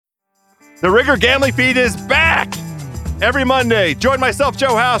The Ringer Gambling Feed is back every Monday. Join myself,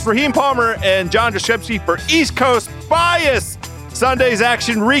 Joe House, Raheem Palmer, and John Jaschewski for East Coast Bias, Sunday's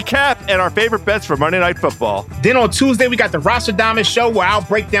action recap, and our favorite bets for Monday Night Football. Then on Tuesday, we got the Roster Diamond Show, where I'll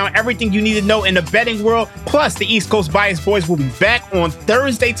break down everything you need to know in the betting world. Plus, the East Coast Bias Boys will be back on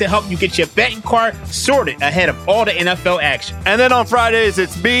Thursday to help you get your betting card sorted ahead of all the NFL action. And then on Fridays,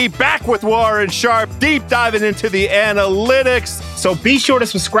 it's me, back with Warren Sharp, deep diving into the analytics. So be sure to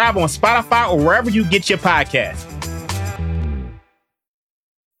subscribe on Spotify or wherever you get your podcasts.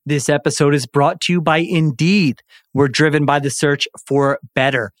 This episode is brought to you by Indeed. We're driven by the search for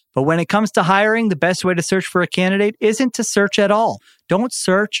better. But when it comes to hiring, the best way to search for a candidate isn't to search at all. Don't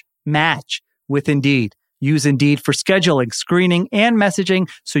search, match with Indeed. Use Indeed for scheduling, screening, and messaging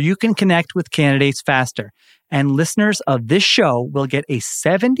so you can connect with candidates faster. And listeners of this show will get a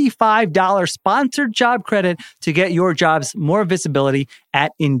 $75 sponsored job credit to get your jobs more visibility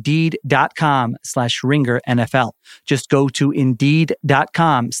at Indeed.com/RingerNFL. Just go to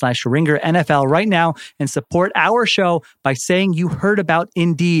Indeed.com/RingerNFL right now and support our show by saying you heard about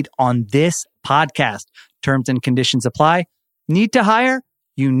Indeed on this podcast. Terms and conditions apply. Need to hire?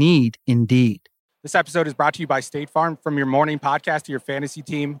 You need Indeed. This episode is brought to you by State Farm. From your morning podcast to your fantasy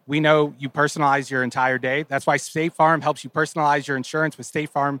team, we know you personalize your entire day. That's why State Farm helps you personalize your insurance with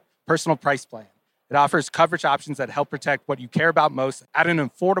State Farm Personal Price Plan. It offers coverage options that help protect what you care about most at an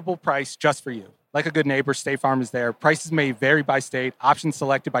affordable price just for you. Like a good neighbor, State Farm is there. Prices may vary by state. Options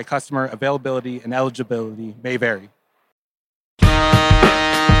selected by customer. Availability and eligibility may vary.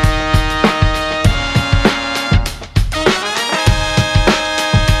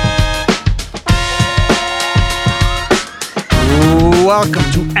 Welcome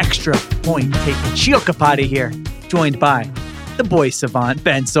to Extra Point Taking. Chiocapati here, joined by the boy savant,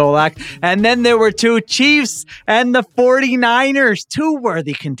 Ben Solak. And then there were two Chiefs and the 49ers, two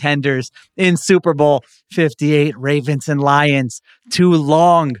worthy contenders in Super Bowl 58, Ravens and Lions. Two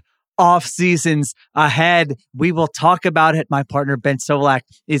long off seasons ahead. We will talk about it. My partner, Ben Solak,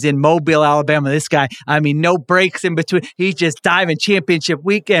 is in Mobile, Alabama. This guy, no breaks in between. He's just diving championship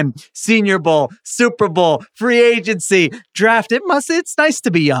weekend, Senior Bowl, Super Bowl, free agency, draft. It's nice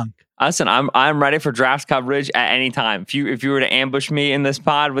to be young. Listen, I'm ready for draft coverage at any time. If you were to ambush me in this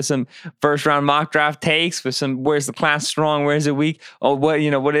pod with some first round mock draft takes, with some where's the class strong, where's it weak,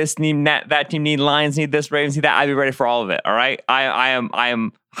 what does team that team need, Lions need this, Ravens need that, I'd be ready for all of it. All right, I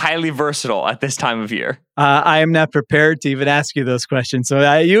am highly versatile at this time of year. I am not prepared to even ask you those questions,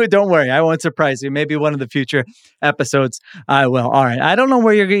 so you don't worry. I won't surprise you. Maybe one of the future episodes I will. All right, I don't know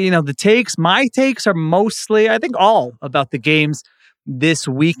where you're going. The takes. My takes are mostly, I think, all about the games this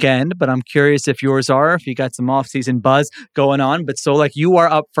weekend, but I'm curious if yours are, if you got some off-season buzz going on. But so, like, you are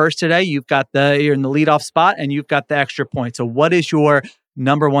up first today. You're in the leadoff spot, and you've got the extra point. So what is your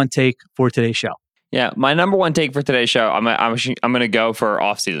number one take for today's show? Yeah, my number one take for today's show, I'm going to go for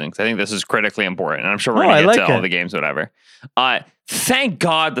off-season because I think this is critically important, and I'm sure we're going to get to all the games, whatever. Thank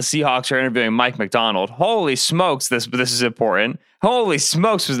God the Seahawks are interviewing Mike Macdonald. Holy smokes, this is important. Holy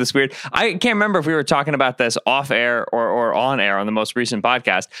smokes, was this weird. I can't remember if we were talking about this off air or on air on the most recent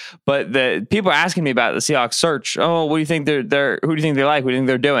podcast, but the people are asking me about the Seahawks search. Oh, what do you think who do you think they like? What do you think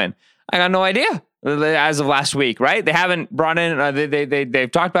they're doing? I got no idea. As of last week, right? They haven't brought in,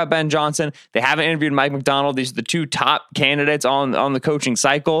 they've talked about Ben Johnson. They haven't interviewed Mike Macdonald. These are the two top candidates on the coaching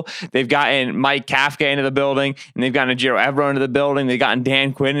cycle. They've gotten Mike Kafka into the building, and they've gotten Ejiro Evero into the building. They've gotten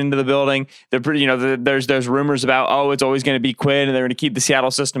Dan Quinn into the building. They're pretty, there's rumors about, it's always going to be Quinn, and they're going to keep the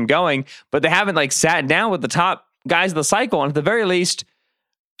Seattle system going. But they haven't sat down with the top guys of the cycle, and at the very least,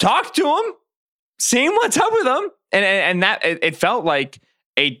 talked to them, seeing what's up with them. And that it felt like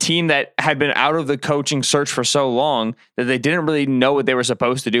a team that had been out of the coaching search for so long that they didn't really know what they were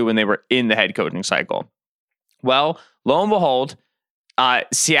supposed to do when they were in the head coaching cycle. Well, lo and behold,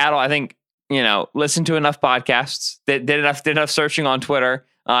 Seattle, I think, listened to enough podcasts, that did enough searching on Twitter,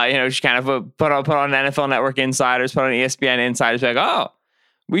 just kind of put on NFL Network insiders, put on ESPN insiders, like,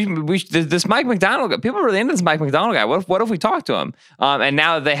 this Mike Macdonald guy, people are really into this Mike Macdonald guy. What if we talk to him? And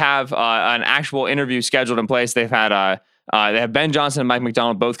now that they have an actual interview scheduled in place, they have Ben Johnson and Mike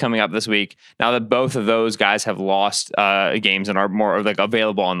Macdonald both coming up this week. Now that both of those guys have lost games and are more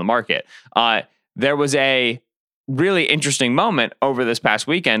available on the market, there was a really interesting moment over this past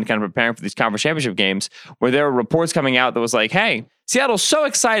weekend, kind of preparing for these conference championship games, where there were reports coming out that was like, hey, Seattle's so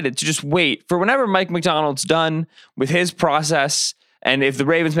excited to just wait for whenever Mike Macdonald's done with his process. And if the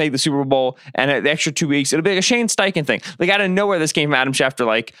Ravens make the Super Bowl and the extra 2 weeks, it'll be like a Shane Steichen thing. Out of nowhere, this came from Adam Schefter,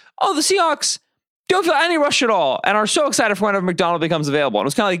 the Seahawks don't feel any rush at all and are so excited for whenever Macdonald becomes available. And it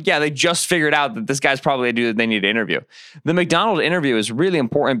was kind of like, yeah, they just figured out that this guy's probably a dude that they need to interview. The Macdonald interview is really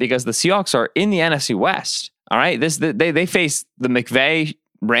important because the Seahawks are in the NFC West. All right. They face the McVay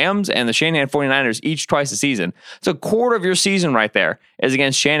Rams and the Shanahan 49ers each twice a season. So a quarter of your season right there is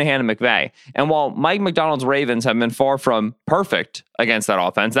against Shanahan and McVay. And while Mike Macdonald's Ravens have been far from perfect against that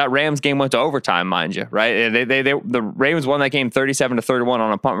offense, that Rams game went to overtime, mind you, right? The Ravens won that game 37-31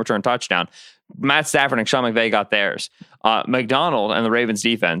 on a punt return touchdown. Matt Stafford and Sean McVay got theirs. Macdonald and the Ravens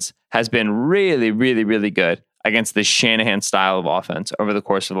defense has been really, really, really good against the Shanahan style of offense over the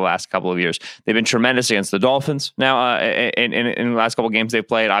course of the last couple of years. They've been tremendous against the Dolphins. Now, in the last couple of games they've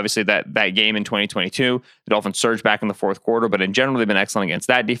played, obviously that game in 2022, the Dolphins surged back in the fourth quarter, but in general, they've been excellent against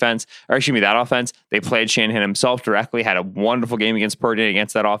that that offense. They played Shanahan himself directly, had a wonderful game against Purdy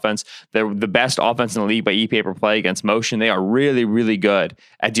against that offense. They're the best offense in the league by e-paper play against motion. They are really, really good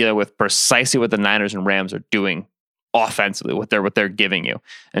at dealing with precisely what the Niners and Rams are doing offensively, what they're giving you.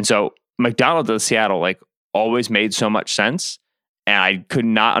 And so Macdonald to Seattle, always made so much sense. And I could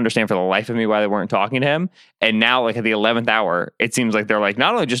not understand for the life of me why they weren't talking to him. And now, at the 11th hour, it seems like they're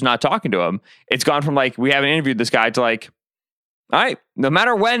not only just not talking to him, it's gone from we haven't interviewed this guy to all right, no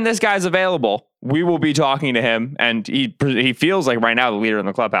matter when this guy's available, we will be talking to him. And he feels like right now the leader in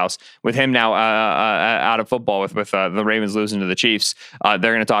the clubhouse. With him now out of football with the Ravens losing to the Chiefs, they're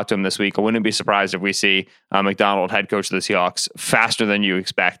going to talk to him this week. I wouldn't be surprised if we see Macdonald, head coach of the Seahawks, faster than you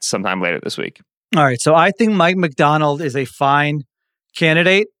expect sometime later this week. All right, so I think Mike Macdonald is a fine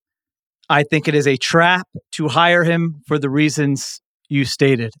candidate. I think it is a trap to hire him for the reasons you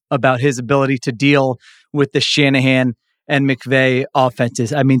stated about his ability to deal with the Shanahan and McVay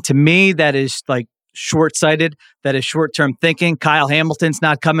offenses. I mean, to me, that is short-sighted. That is short-term thinking. Kyle Hamilton's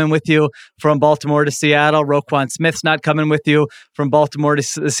not coming with you from Baltimore to Seattle. Roquan Smith's not coming with you from Baltimore to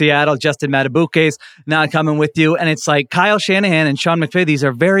Seattle. Justin Matabuke's not coming with you. And it's Kyle Shanahan and Sean McVay, these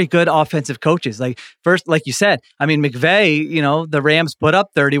are very good offensive coaches. First, like you said, I mean, McVay, the Rams put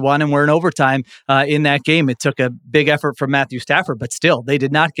up 31 and were in overtime in that game. It took a big effort from Matthew Stafford, but still, they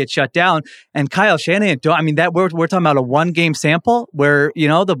did not get shut down. And Kyle Shanahan, we're talking about a one-game sample where,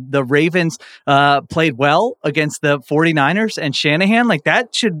 the Ravens played well against the 49ers and Shanahan.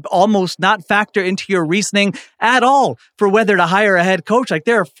 That should almost not factor into your reasoning at all for whether to hire a head coach.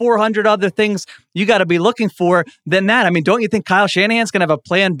 There are 400 other things you got to be looking for than that. I mean, don't you think Kyle Shanahan's going to have a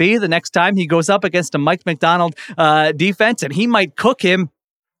plan B the next time he goes up against a Mike Macdonald defense, and he might cook him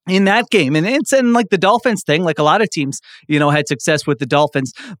in that game? And it's in the Dolphins thing, a lot of teams, had success with the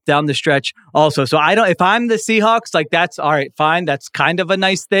Dolphins down the stretch also. So if I'm the Seahawks, that's all right, fine. That's kind of a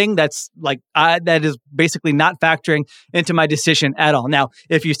nice thing. That's that is basically not factoring into my decision at all. Now,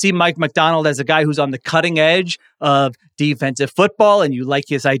 if you see Mike Macdonald as a guy who's on the cutting edge of defensive football and you like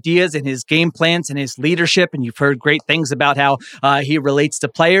his ideas and his game plans and his leadership, and you've heard great things about how he relates to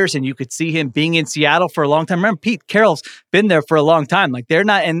players, and you could see him being in Seattle for a long time. Remember, Pete Carroll's been there for a long time. They're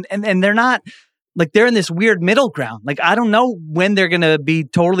not, and they're not, they're in this weird middle ground. I don't know when they're going to be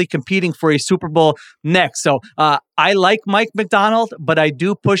totally competing for a Super Bowl next. So I like Mike Macdonald, but I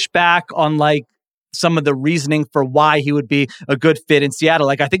do push back on some of the reasoning for why he would be a good fit in Seattle.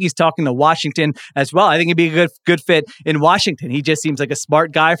 I think he's talking to Washington as well. I think he'd be a good fit in Washington. He just seems like a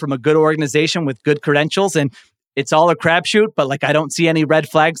smart guy from a good organization with good credentials, and it's all a crapshoot, but I don't see any red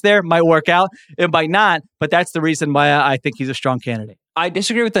flags there. Might work out, it might not, but that's the reason why I think he's a strong candidate. I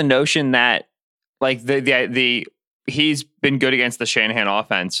disagree with the notion that he's been good against the Shanahan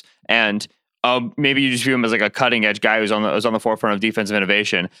offense, and maybe you just view him as a cutting edge guy who's on the forefront of defensive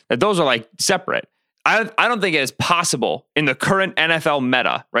innovation. That those are separate. I don't think it is possible in the current NFL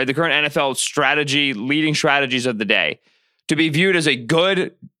meta, right? The current NFL strategy, leading strategies of the day, to be viewed as a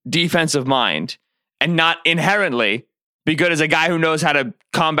good defensive mind and not inherently be good as a guy who knows how to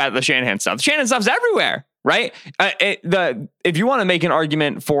combat the Shanahan stuff. The Shanahan stuff's everywhere, right? If you want to make an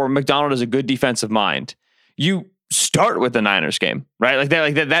argument for Macdonald as a good defensive mind, you start with the Niners game, right?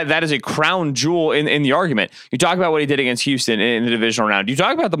 That is a crown jewel in the argument. You talk about what he did against Houston in the divisional round. You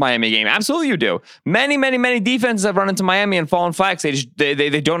talk about the Miami game. Absolutely you do. Many defenses have run into Miami and fallen flat.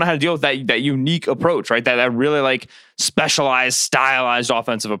 They don't know how to deal with that unique approach, right? That really specialized, stylized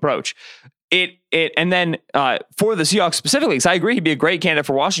offensive approach. And then for the Seahawks specifically, because I agree he'd be a great candidate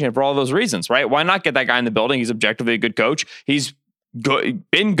for Washington for all those reasons, right? Why not get that guy in the building? He's objectively a good coach. He's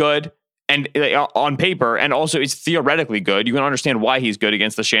been good and on paper, and also is theoretically good. You can understand why he's good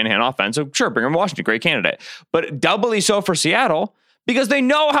against the Shanahan offense. So sure, bring him to Washington, great candidate. But doubly so for Seattle, because they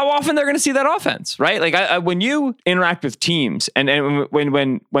know how often they're going to see that offense, right? Like when you interact with teams and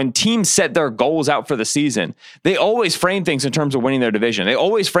when teams set their goals out for the season, they always frame things in terms of winning their division. They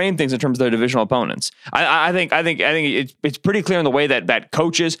always frame things in terms of their divisional opponents. I think it's pretty clear in the way that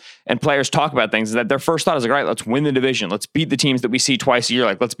coaches and players talk about things, is that their first thought is like, all right, let's win the division. Let's beat the teams that we see twice a year.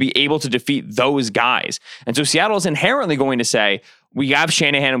 Like, let's be able to defeat those guys. And so Seattle is inherently going to say, we have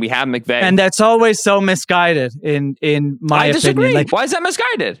Shanahan and we have McVay. And that's always so misguided in my opinion. Disagree. Like, why is that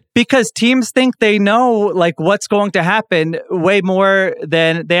misguided? Because teams think they know like what's going to happen way more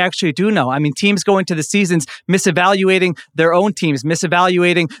than they actually do know. I mean, teams go into the seasons misevaluating their own teams,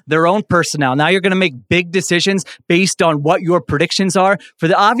 misevaluating their own personnel. Now you're going to make big decisions based on what your predictions are.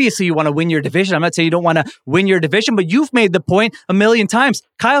 Obviously, you want to win your division. I'm not saying you don't want to win your division, but you've made the point a million times.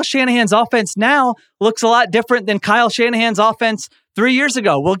 Kyle Shanahan's offense now looks a lot different than Kyle Shanahan's offense 3 years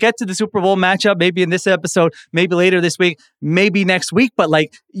ago. We'll get to the Super Bowl matchup maybe in this episode, maybe later this week, maybe next week. But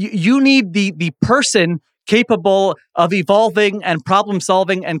like you need the person capable of evolving and problem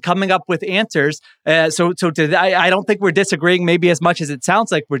solving and coming up with answers. I don't think we're disagreeing maybe as much as it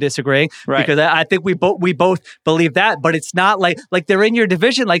sounds like we're disagreeing, right? Because I think we both believe that. But it's not like they're in your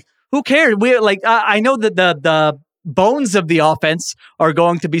division. Like, who cares? I know that the bones of the offense are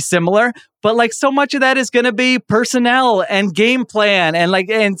going to be similar, but like so much of that is going to be personnel and game plan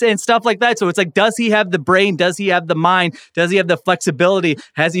and stuff like that. So it's like, does he have the brain? Does he have the mind? Does he have the flexibility?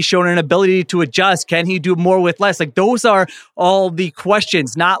 Has he shown an ability to adjust? Can he do more with less? Like, those are all the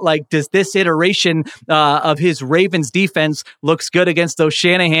questions, not like, does this iteration of his Ravens defense looks good against those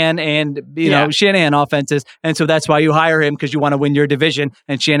Shanahan and Shanahan offenses. And so that's why you hire him, because you want to win your division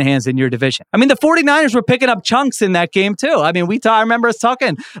and Shanahan's in your division. I mean, the 49ers were picking up chunks in that game too. I mean, I remember us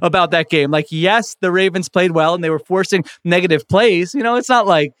talking about that game. Like, yes, the Ravens played well and they were forcing negative plays. You know, it's not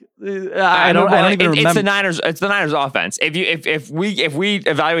like I don't even remember. It's the Niners offense. If we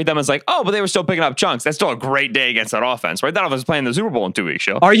evaluate them as like, oh, but they were still picking up chunks, that's still a great day against that offense, right? That offense is playing the Super Bowl in 2 weeks,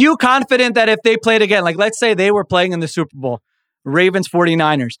 Joe. Are you confident that if they played again, like let's say they were playing in the Super Bowl, Ravens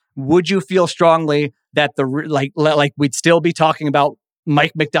 49ers, would you feel strongly that we'd still be talking about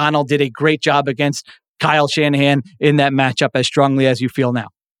Mike Macdonald did a great job against Kyle Shanahan in that matchup as strongly as you feel now?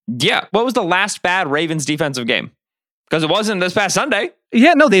 Yeah. What was the last bad Ravens defensive game? Because it wasn't this past Sunday.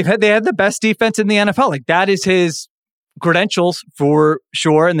 Yeah, no, they had the best defense in the NFL. Like, that is his credentials for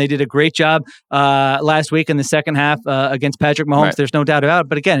sure. And they did a great job last week in the second half against Patrick Mahomes. Right. There's no doubt about it.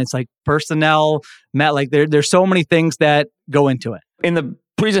 But again, it's like personnel, Matt, like there's so many things that go into it. In the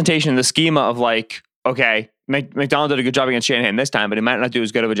presentation, the schema of like, okay, Macdonald did a good job against Shanahan this time, but he might not do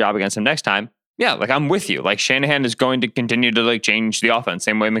as good of a job against him next time. Yeah, like I'm with you. Like Shanahan is going to continue to like change the offense,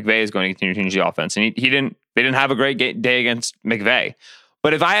 same way McVay is going to continue to change the offense. And they didn't have a great day against McVay.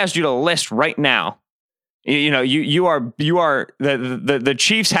 But if I asked you to list right now, you are the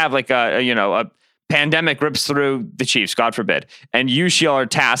Chiefs have like a pandemic rips through the Chiefs, God forbid, and you are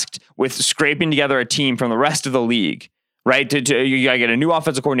tasked with scraping together a team from the rest of the league. Right? You gotta get a new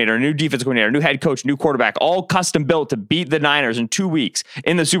offensive coordinator, a new defensive coordinator, a new head coach, new quarterback, all custom built to beat the Niners in 2 weeks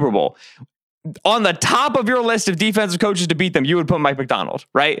in the Super Bowl. On the top of your list of defensive coaches to beat them, you would put Mike Macdonald,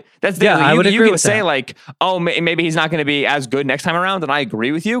 right? That's the I would agree you can with say that. Like, oh, maybe he's not going to be as good next time around, and I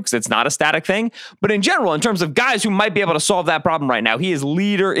agree with you because it's not a static thing. But in general, in terms of guys who might be able to solve that problem right now, he is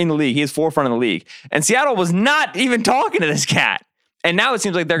leader in the league. He is forefront in the league, and Seattle was not even talking to this cat, and now it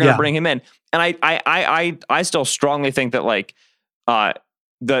seems like they're going to bring him in. And I still strongly think that like the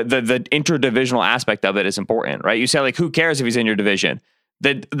interdivisional aspect of it is important, right? You say like, who cares if he's in your division?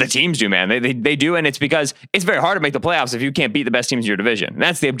 The teams do, man. They do, and it's because it's very hard to make the playoffs if you can't beat the best teams in your division. And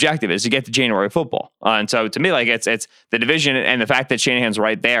that's the objective, is to get to January football. And so to me, like it's the division and the fact that Shanahan's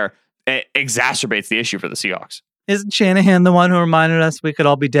right there, it exacerbates the issue for the Seahawks. Isn't Shanahan the one who reminded us we could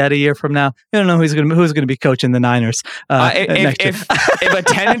all be dead a year from now? I don't know who's going to be coaching the Niners. If a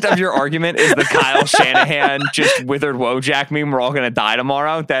tenet of your argument is the Kyle Shanahan just withered Wojak meme, we're all going to die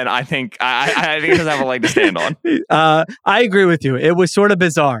tomorrow, then I think it doesn't have a leg to stand on. I agree with you. It was sort of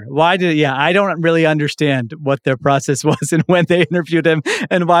bizarre. I don't really understand what their process was and when they interviewed him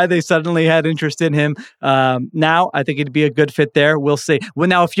and why they suddenly had interest in him. Now I think it'd be a good fit there. We'll see. Well,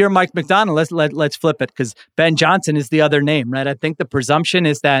 now if you're Mike Macdonald, let's flip it, because Ben Johnson is the other name, right? I think the presumption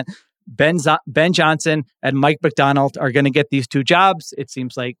is that Ben Johnson and Mike Macdonald are going to get these two jobs. It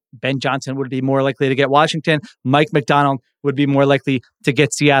seems like Ben Johnson would be more likely to get Washington. Mike Macdonald would be more likely to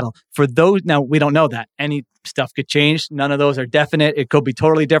get Seattle. For those, now we don't know that. Any stuff could change. None of those are definite. It could be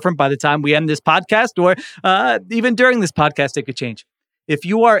totally different by the time we end this podcast, or even during this podcast, it could change. If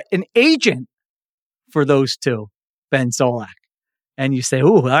you are an agent for those two, Ben Solak, and you say,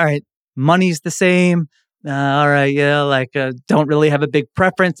 "Ooh, all right, money's the same. all right, don't really have a big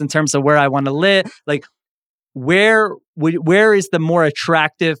preference in terms of where I want to live. Like, where is the more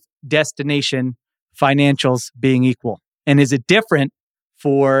attractive destination, financials being equal? And is it different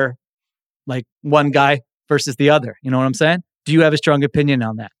for like one guy versus the other? You know what I'm saying? Do you have a strong opinion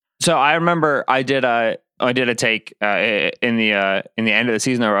on that? So I remember I did a take in the end of the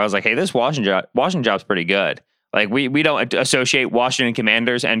season where I was like, hey, this Washington job's pretty good. Like we don't associate Washington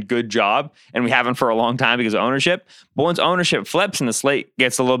Commanders and good job, and we haven't for a long time because of ownership. But once ownership flips and the slate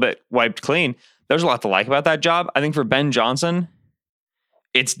gets a little bit wiped clean, there's a lot to like about that job. I think for Ben Johnson,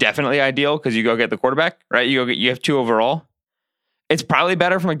 it's definitely ideal because you go get the quarterback, right? You have 2 overall. It's probably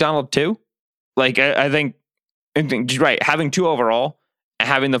better for Macdonald too. Like I think right, having 2 overall and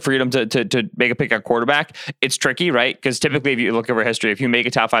having the freedom to make a pick at quarterback, it's tricky, right? Because typically, if you look over history, if you make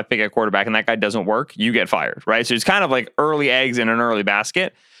a top 5 pick at quarterback and that guy doesn't work, you get fired, right? So it's kind of like early eggs in an early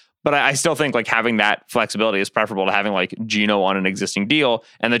basket. But I still think like having that flexibility is preferable to having like Geno on an existing deal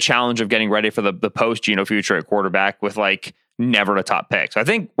and the challenge of getting ready for the post Geno future at quarterback with like never a top pick. So I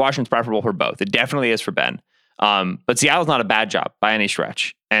think Washington's preferable for both. It definitely is for Ben. But Seattle's not a bad job by any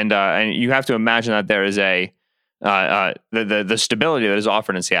stretch. And you have to imagine that there is the stability that is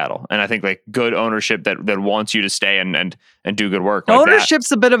offered in Seattle. And I think like good ownership that wants you to stay and do good work. Like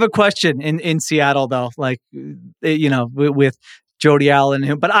ownership's a bit of a question in Seattle though. Like, with Jody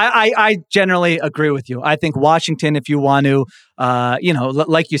Allen, but I generally agree with you. I think Washington, if you want to,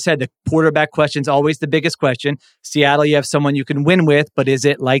 like you said, the quarterback question is always the biggest question. Seattle, you have someone you can win with, but is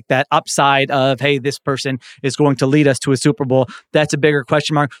it like that upside of, hey, this person is going to lead us to a Super Bowl? That's a bigger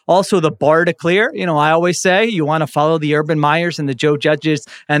question mark. Also, the bar to clear. I always say you want to follow the Urban Meyers and the Joe Judges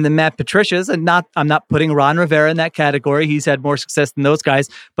and the Matt Patricias, and I'm not putting Ron Rivera in that category. He's had more success than those guys,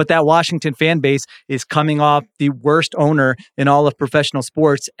 but that Washington fan base is coming off the worst owner in all of professional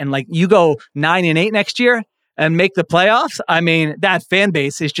sports, and like you go 9-8 next year and make the playoffs, I mean, that fan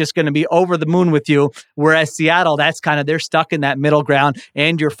base is just going to be over the moon with you. Whereas Seattle, that's kind of, they're stuck in that middle ground,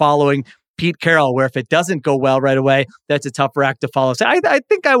 and you're following Pete Carroll, where if it doesn't go well right away, that's a tougher act to follow. So I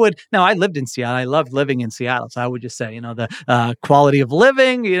think I would. Now, I lived in Seattle. I loved living in Seattle. So I would just say, the quality of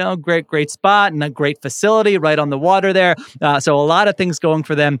living, great spot and a great facility right on the water there. So a lot of things going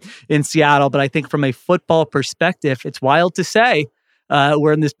for them in Seattle. But I think from a football perspective, it's wild to say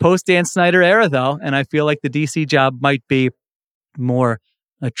we're in this post-Dan Snyder era, though, and I feel like the DC job might be more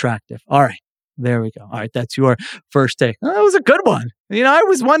attractive. All right. There we go. All right, that's your first take. That was a good one. I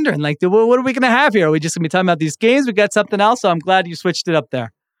was wondering, like, what are we going to have here? Are we just going to be talking about these games? We got something else, so I'm glad you switched it up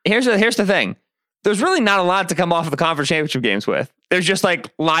there. Here's the thing. There's really not a lot to come off of the conference championship games with. There's just like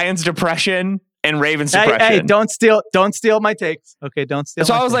Lions depression and Ravens depression. Hey, don't steal my takes. Okay, don't steal.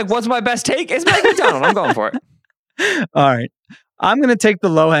 So I was like, what's my best take? It's Mike Macdonald. I'm going for it. All right. I'm going to take the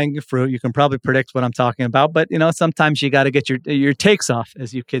low-hanging fruit. You can probably predict what I'm talking about, but sometimes you got to get your takes off,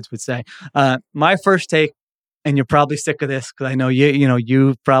 as you kids would say. My first take, and you're probably sick of this because I know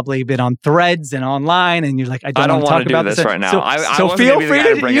you've probably been on threads and online, and you're like, I don't want to talk about this right now. So feel free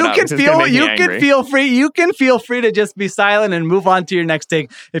to you can feel free to just be silent and move on to your next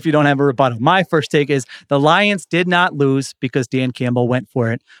take if you don't have a rebuttal. My first take is the Lions did not lose because Dan Campbell went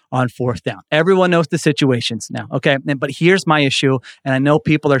for it on 4th down. Everyone knows the situations now, okay? But here's my issue, and I know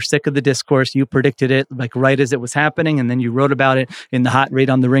people are sick of the discourse. You predicted it like right as it was happening, and then you wrote about it in the hot rate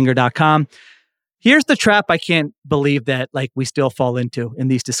on theringer.com. Here's the trap I can't believe that like we still fall into in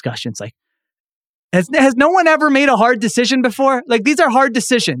these discussions. Like, has no one ever made a hard decision before? Like, these are hard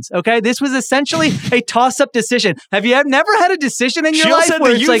decisions, okay? This was essentially a toss-up decision. Have you never had a decision in your life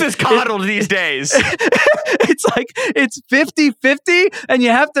where the youth is coddled these days? It's like it's 50-50 and you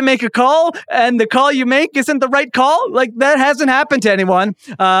have to make a call, and the call you make isn't the right call. Like, that hasn't happened to anyone,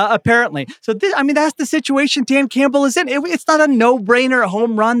 apparently. So, that's the situation Dan Campbell is in. It's not a no-brainer, a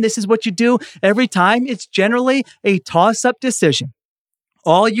home run. This is what you do every time. It's generally a toss-up decision.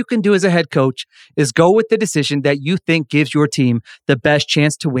 All you can do as a head coach is go with the decision that you think gives your team the best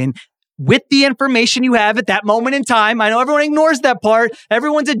chance to win with the information you have at that moment in time. I know everyone ignores that part.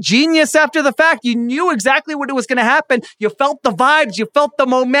 Everyone's a genius after the fact. You knew exactly what was going to happen. You felt the vibes. You felt the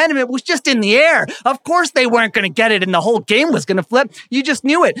momentum. It was just in the air. Of course they weren't going to get it and the whole game was going to flip. You just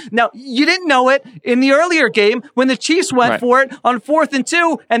knew it. Now, you didn't know it in the earlier game when the Chiefs went for it on 4th and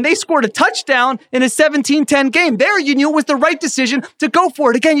 2 and they scored a touchdown in a 17-10 game. There you knew it was the right decision to go for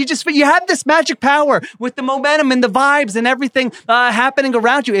it. Again, you had this magic power with the momentum and the vibes and everything happening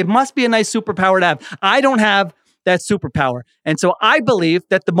around you. It must be a nice superpower to have. I don't have that superpower. And so I believe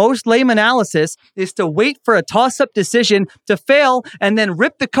that the most lame analysis is to wait for a toss-up decision to fail and then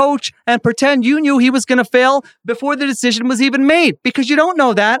rip the coach and pretend you knew he was going to fail before the decision was even made, because you don't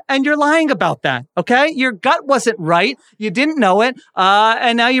know that and you're lying about that, okay? Your gut wasn't right. You didn't know it,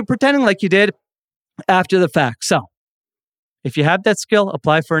 and now you're pretending like you did after the fact. So if you have that skill,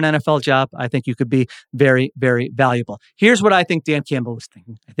 apply for an NFL job. I think you could be very, very valuable. Here's what I think Dan Campbell was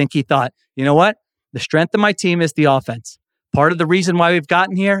thinking. I think he thought, you know what? The strength of my team is the offense. Part of the reason why we've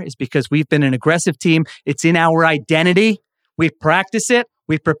gotten here is because we've been an aggressive team. It's in our identity. We practice it.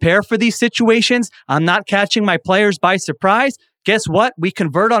 We prepare for these situations. I'm not catching my players by surprise. Guess what? We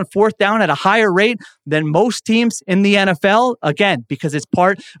convert on fourth down at a higher rate than most teams in the NFL, again, because it's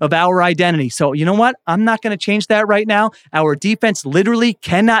part of our identity. So you know what? I'm not going to change that right now. Our defense literally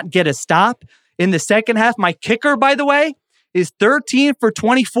cannot get a stop. In the second half, my kicker, by the way, is 13 for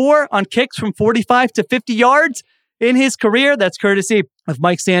 24 on kicks from 45 to 50 yards in his career. That's courtesy of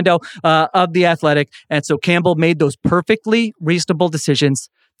Mike Sando of The Athletic. And so Campbell made those perfectly reasonable decisions.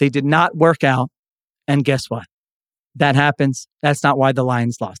 They did not work out. And guess what? That happens. That's not why the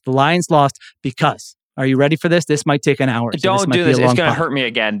Lions lost. The Lions lost because, are you ready for this? This might take an hour. Don't do this. It's going to hurt me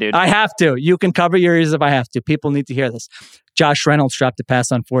again, dude. I have to. You can cover your ears if I have to. People need to hear this. Josh Reynolds dropped a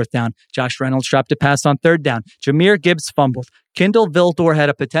pass on fourth down. Josh Reynolds dropped a pass on third down. Jahmyr Gibbs fumbled. Kendall Vildor had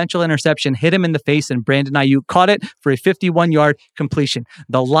a potential interception, hit him in the face, and Brandon Ayuk caught it for a 51-yard completion.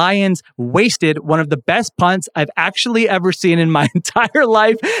 The Lions wasted one of the best punts I've actually ever seen in my entire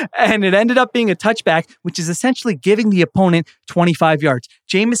life, and it ended up being a touchback, which is essentially giving the opponent 25 yards.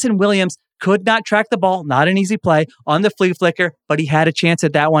 Jamison Williams could not track the ball, not an easy play, on the flea flicker, but he had a chance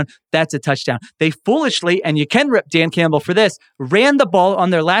at that one. That's a touchdown. They foolishly, and you can rip Dan Campbell for this, ran the ball on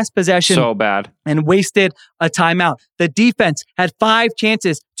their last possession. So bad. And wasted a timeout. The defense had 5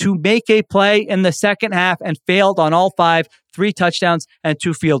 chances to make a play in the second half and failed on all 5, 3 touchdowns and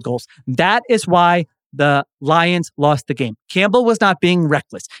 2 field goals. That is why the Lions lost the game. Campbell was not being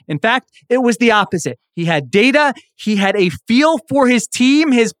reckless. In fact, it was the opposite. He had data. He had a feel for his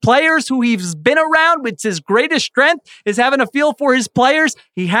team, his players who he's been around, which his greatest strength is having a feel for his players.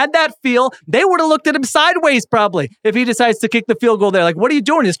 He had that feel. They would have looked at him sideways probably if he decides to kick the field goal there. Like, what are you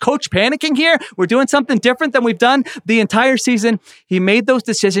doing? Is coach panicking here? We're doing something different than we've done the entire season. He made those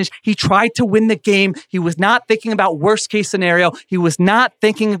decisions. He tried to win the game. He was not thinking about worst case scenario. He was not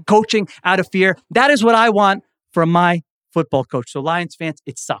thinking of coaching out of fear. That is what I want from my football coach. So Lions fans,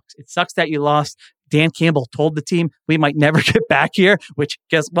 it sucks. It sucks that you lost. Dan Campbell told the team we might never get back here, which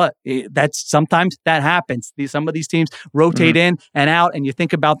guess what? Sometimes that happens. Some of these teams rotate in and out, and you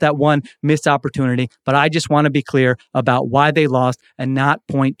think about that one missed opportunity. But I just want to be clear about why they lost and not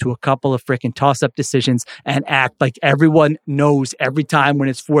point to a couple of freaking toss-up decisions and act like everyone knows every time when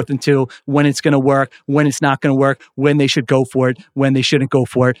it's 4th and 2, when it's going to work, when it's not going to work, when they should go for it, when they shouldn't go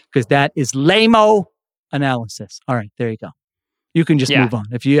for it, because that is lame-o analysis. All right, there you go. You can just move on.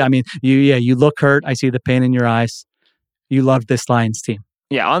 You look hurt. I see the pain in your eyes. You love this Lions team.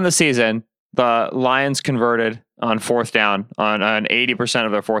 Yeah, on the season, the Lions converted on fourth down on 80%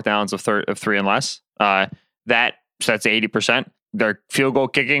 of their fourth downs of 3 and less. That's 80%. Their field goal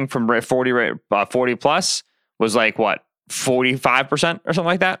kicking from 40 plus was like what, 45% or something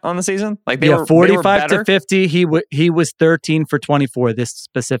like that on the season. Like they were 45 to 50. He was 13 for 24. This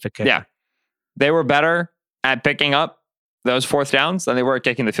specific kick. Yeah, they were better at picking up those fourth downs than they were at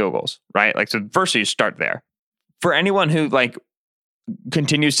kicking the field goals, right? Like, so first you start there. For anyone who like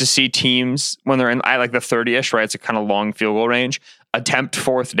continues to see teams when they're in like the 30-ish, right? It's a kind of long field goal range, attempt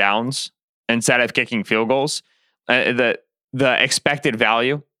fourth downs instead of kicking field goals. The expected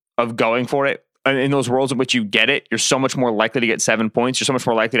value of going for it in those worlds in which you get it, you're so much more likely to get 7 points. You're so much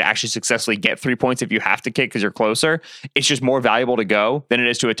more likely to actually successfully get 3 points if you have to kick because you're closer. It's just more valuable to go than it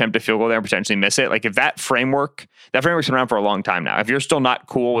is to attempt a field goal there and potentially miss it. Like if that framework's been around for a long time now. If you're still not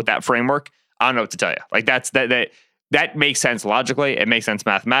cool with that framework, I don't know what to tell you. Like that makes sense logically. It makes sense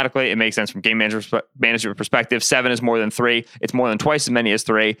mathematically. It makes sense from game management perspective. 7 is more than 3. It's more than twice as many as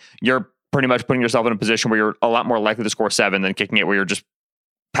 3. You're pretty much putting yourself in a position where you're a lot more likely to score 7 than kicking it where you're just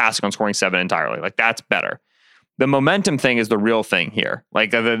passing on scoring 7 entirely. Like that's better. The momentum thing is the real thing here.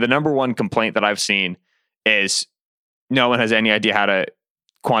 Like the number one complaint that I've seen is no one has any idea how to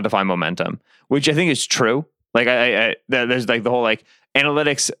quantify momentum, which I think is true. Like there's like the whole like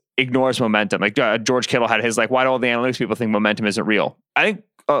analytics ignores momentum. Like George Kittle had his like, why do all the analytics people think momentum isn't real? I think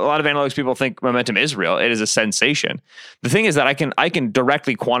a lot of analytics people think momentum is real. It is a sensation. The thing is that I can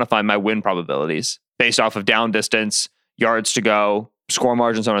directly quantify my win probabilities based off of down distance, yards to go, score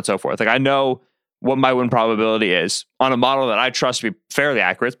margins, so on and so forth. Like I know what my win probability is on a model that I trust to be fairly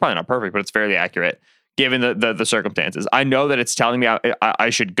accurate. It's probably not perfect, but it's fairly accurate. given the circumstances. I know that it's telling me I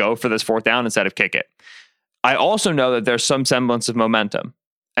should go for this fourth down instead of kick it. I also know that there's some semblance of momentum,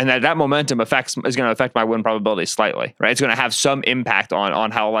 and that momentum is going to affect my win probability slightly, right? It's going to have some impact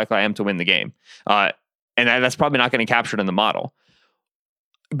on how likely I am to win the game. And that's probably not getting captured in the model.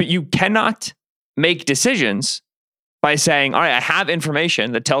 But you cannot make decisions by saying, all right, I have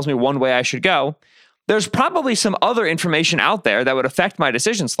information that tells me one way I should go. There's probably some other information out there that would affect my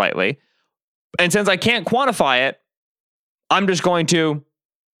decision slightly. And since I can't quantify it, I'm just going to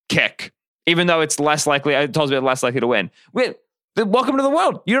kick, even though it's less likely, it tells me I'm less likely to win. Welcome to the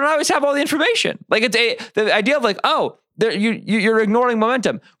world. You don't always have all the information. Like the idea of like, oh, you're ignoring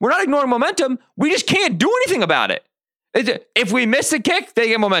momentum. We're not ignoring momentum. We just can't do anything about it. If we miss the kick, they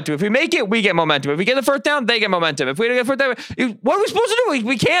get momentum. If we make it, we get momentum. If we get the first down, they get momentum. If we don't get first down, what are we supposed to do?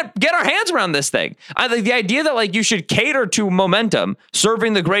 We can't get our hands around this thing. I think the idea that like you should cater to momentum,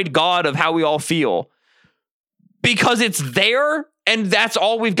 serving the great God of how we all feel, because it's there and that's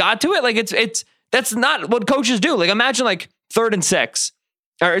all we've got to it. Like that's not what coaches do. Like imagine like 3rd and 6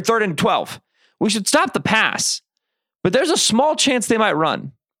 or 3rd and 12. We should stop the pass, but there's a small chance they might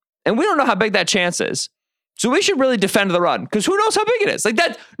run, and we don't know how big that chance is. So we should really defend the run, because who knows how big it is? Like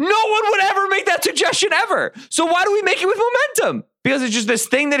that, no one would ever make that suggestion ever. So why do we make it with momentum? Because it's just this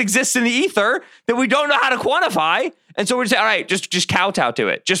thing that exists in the ether that we don't know how to quantify. And so we're just saying, all right, just kowtow to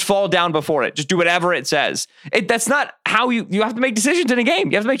it. Just fall down before it. Just do whatever it says. That's not how you have to make decisions in a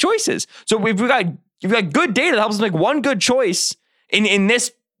game. You have to make choices. So you've got good data that helps us make one good choice in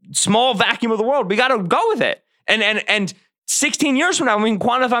this small vacuum of the world. We got to go with it. And 16 years from now, when we can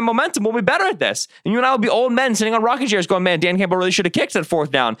quantify momentum, we'll be better at this. And you and I will be old men sitting on rocking chairs going, man, Dan Campbell really should have kicked that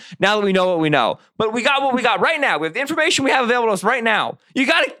fourth down. Now that we know what we know. But we got what we got right now. We have the information we have available to us right now. You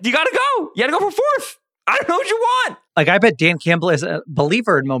gotta go. You gotta go for fourth. I don't know what you want. Like, I bet Dan Campbell is a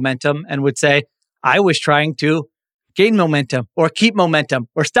believer in momentum and would say, I was trying to gain momentum or keep momentum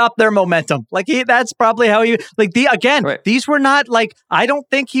or stop their momentum. Like that's probably how you like right. These were not like, I don't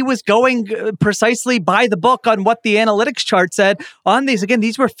think he was going precisely by the book on what the analytics chart said on these. Again,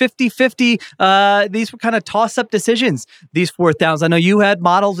 these were 50-50. These were kind of toss up decisions, these fourth downs. I know you had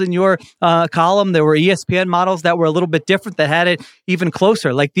models in your column. There were ESPN models that were a little bit different that had it even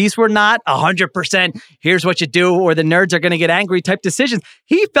closer. Like these were not 100%. Here's what you do, or the nerds are going to get angry type decisions.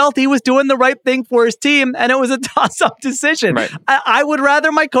 He felt he was doing the right thing for his team, and it was a toss up decision. Right. I would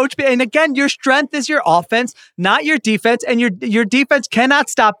rather my coach be, and again, your strength is your offense, not your defense, and your defense cannot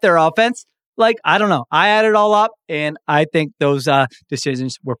stop their offense. Like, I don't know. I add it all up, and I think those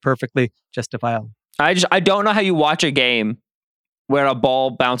decisions were perfectly justifiable. I don't know how you watch a game where a ball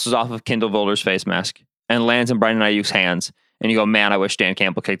bounces off of Kindle Volder's face mask and lands in Brandon Ayuk's hands, and you go, man, I wish Dan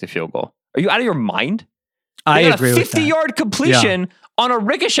Campbell kicked the field goal. Are you out of your mind? I agree with that. A 50-yard completion on a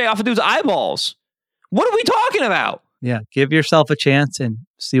ricochet off a dude's eyeballs. What are we talking about? Yeah, give yourself a chance and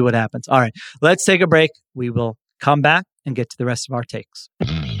see what happens. All right, let's take a break. We will come back and get to the rest of our takes.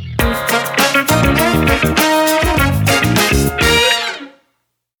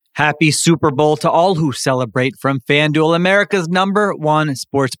 Happy Super Bowl to all who celebrate from FanDuel, America's #1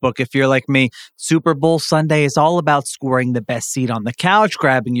 sportsbook. If you're like me, Super Bowl Sunday is all about scoring the best seat on the couch,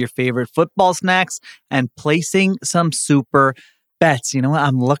 grabbing your favorite football snacks, and placing some super bets. You know,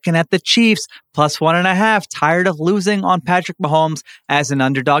 I'm looking at the Chiefs +1.5. Tired of losing on Patrick Mahomes as an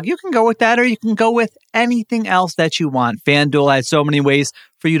underdog. You can go with that, or you can go with anything else that you want. FanDuel has so many ways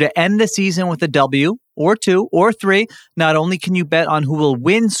for you to end the season with a W, or 2, or 3. Not only can you bet on who will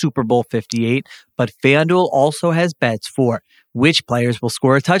win Super Bowl 58, but FanDuel also has bets for which players will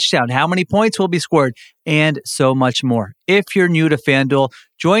score a touchdown, how many points will be scored, and so much more. If you're new to FanDuel,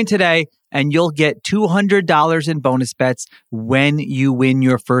 join today and you'll get $200 in bonus bets when you win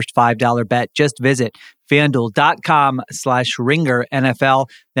your first $5 bet. Just visit FanDuel.com/RingerNFL.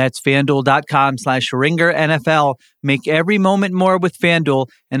 That's FanDuel.com/RingerNFL. Make every moment more with FanDuel,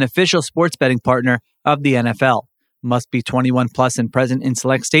 an official sports betting partner of the NFL. Must be 21 plus and present in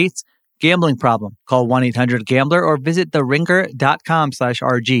select states. Gambling problem? Call 1-800-GAMBLER or visit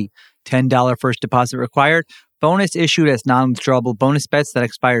theringer.com/RG. $10 first deposit required. Bonus issued as non-withdrawable bonus bets that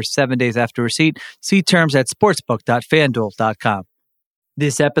expire 7 days after receipt. See terms at sportsbook.fanduel.com.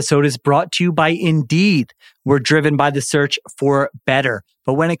 This episode is brought to you by Indeed. We're driven by the search for better.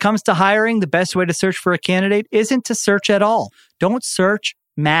 But when it comes to hiring, the best way to search for a candidate isn't to search at all. Don't search,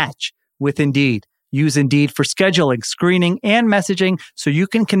 match with Indeed. Use Indeed for scheduling, screening, and messaging so you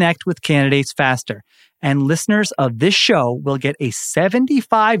can connect with candidates faster. And listeners of this show will get a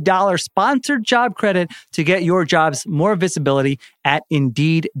 $75 sponsored job credit to get your jobs more visibility at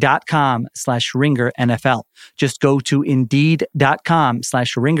Indeed.com/Ringer NFL. Just go to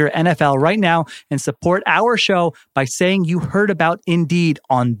Indeed.com/Ringer NFL right now and support our show by saying you heard about Indeed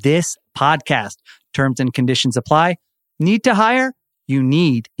on this podcast. Terms and conditions apply. Need to hire? You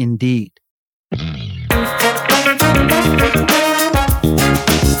need Indeed.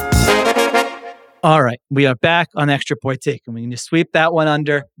 All right, we are back on Extra Point Take, and we can just sweep that one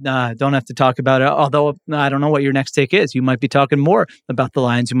under. Don't have to talk about it, although I don't know what your next take is. You might be talking more about the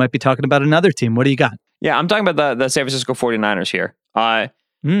Lions. You might be talking about another team. What do you got? Yeah, I'm talking about the San Francisco 49ers here. The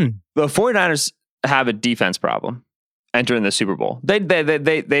 49ers have a defense problem entering the Super Bowl.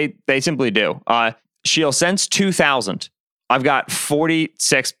 They simply do. Sheil, since 2000, I've got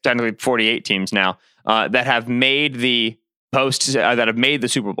 46, technically 48 teams now that have made the that have made the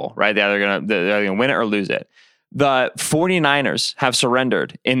Super Bowl, right? They're gonna win it or lose it. The 49ers have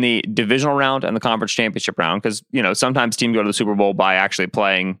surrendered in the divisional round and the conference championship round because, sometimes teams go to the Super Bowl by actually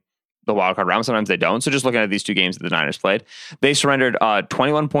playing the wildcard round. Sometimes they don't. So just looking at these two games that the Niners played, they surrendered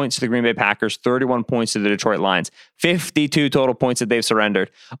 21 points to the Green Bay Packers, 31 points to the Detroit Lions, 52 total points that they've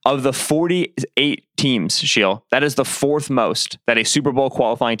surrendered. Of the 48 teams, Sheil, that is the fourth most that a Super Bowl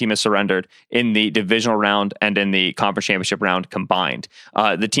qualifying team has surrendered in the divisional round and in the conference championship round combined.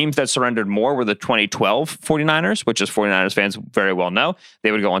 The teams that surrendered more were the 2012 49ers, which as 49ers fans very well know,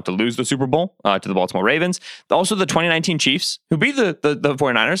 they would go on to lose the Super Bowl to the Baltimore Ravens. Also the 2019 Chiefs, who beat the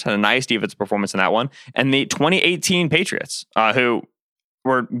 49ers, had a nice defensive performance in that one, and the 2018 Patriots, who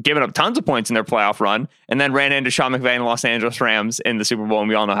were giving up tons of points in their playoff run and then ran into Sean McVay and the Los Angeles Rams in the Super Bowl, and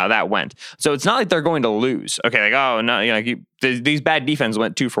we all know how that went. So it's not like they're going to lose. Okay, these bad defenses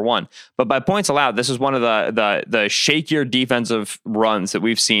went 2 for 1. But by points allowed, this is one of the shakier defensive runs that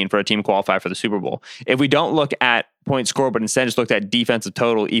we've seen for a team qualified for the Super Bowl. If we don't look at points scored, but instead just looked at defensive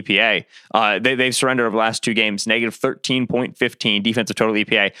total EPA, they've surrendered over the last 2 games, negative 13.15 defensive total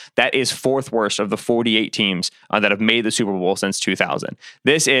EPA. That is 4th worst of the 48 teams that have made the Super Bowl since 2000.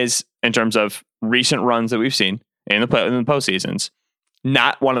 This is, in terms of recent runs that we've seen in the postseasons,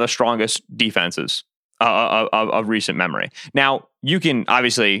 not one of the strongest defenses of recent memory. Now, you can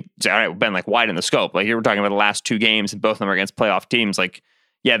obviously say, all right, Ben, widen the scope. Here we're talking about the last 2 games, and both of them are against playoff teams.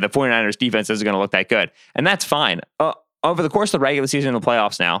 Yeah, the 49ers defense isn't going to look that good. And that's fine. Over the course of the regular season and the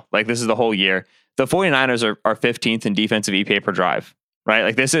playoffs now, this is the whole year, the 49ers are 15th in defensive EPA per drive,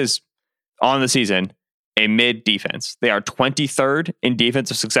 right? This is, on the season, a mid defense. They are 23rd in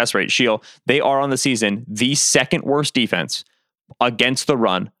defensive success rate. Sheil, they are on the season the 2nd worst defense against the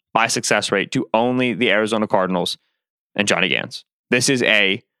run by success rate to only the Arizona Cardinals and Johnny Gans. This is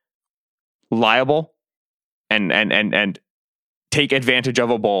a liable and take advantage of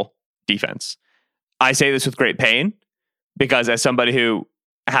a bowl defense. I say this with great pain because as somebody who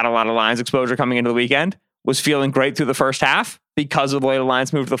had a lot of Lions exposure coming into the weekend, was feeling great through the first half because of the way the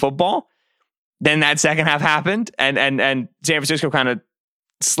Lions moved the football. Then that second half happened and San Francisco kind of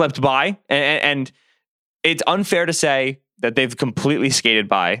slipped by. And it's unfair to say that they've completely skated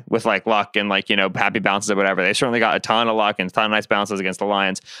by with luck and happy bounces or whatever. They certainly got a ton of luck and a ton of nice bounces against the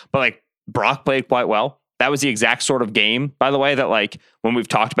Lions. But Brock played quite well. That was the exact sort of game, by the way, that when we've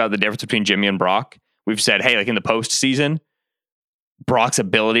talked about the difference between Jimmy and Brock, we've said, hey, in the postseason, Brock's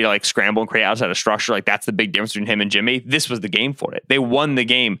ability to scramble and create outside of structure, that's the big difference between him and Jimmy. This was the game for it. They won the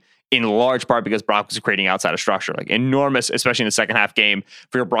game in large part because Brock was creating outside of structure, enormous, especially in the second half game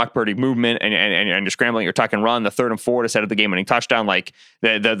for your Brock Purdy movement and your scrambling, your tuck and run, the 3rd and 4 to set up the game winning touchdown.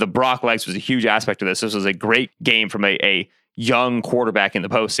 The Brock legs was a huge aspect of this. This was a great game from a young quarterback in the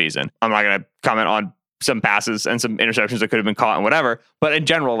postseason. I'm not going to comment on some passes and some interceptions that could have been caught and whatever. But in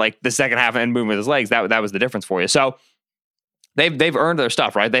general, the second half and movement with his legs, that was the difference for you. So they've earned their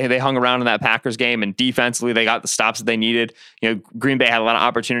stuff, right? They hung around in that Packers game, and defensively they got the stops that they needed. Green Bay had a lot of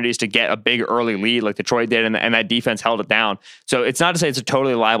opportunities to get a big early lead like Detroit did, and that defense held it down. So it's not to say it's a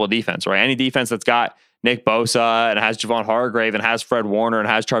totally liable defense, right? Any defense that's got Nick Bosa and has Javon Hargrave and has Fred Warner and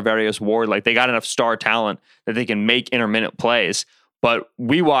has Charvarius Ward, they got enough star talent that they can make intermittent plays. But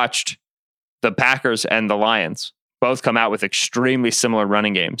we watched the Packers and the Lions both come out with extremely similar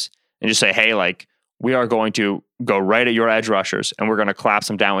running games and just say, hey, we are going to go right at your edge rushers and we're going to collapse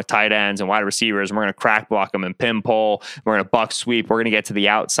them down with tight ends and wide receivers and we're going to crack block them and pin pull. We're going to buck sweep. We're going to get to the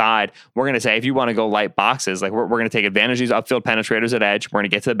outside. We're going to say, if you want to go light boxes, we're going to take advantage of these upfield penetrators at edge. We're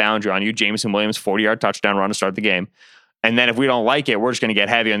going to get to the boundary on you. Jameson Williams, 40-yard touchdown run to start the game. And then if we don't like it, we're just going to get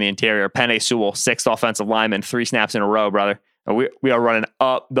heavy on the interior. Penei Sewell, 6th offensive lineman, 3 snaps in a row, brother. We are running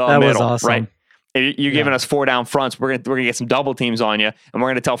up the middle, was awesome. right? You're giving us 4 down fronts. We're gonna get some double teams on you, and we're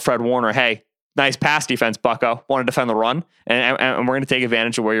gonna tell Fred Warner, hey, nice pass defense, bucko. Want to defend the run, and we're gonna take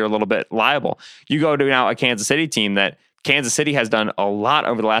advantage of where you're a little bit liable. You go to now a Kansas City team that Kansas City has done a lot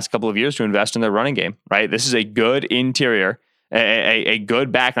over the last couple of years to invest in their running game. Right, this is a good interior, a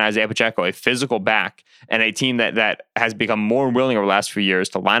good back in Isaiah Pacheco, a physical back, and a team that has become more willing over the last few years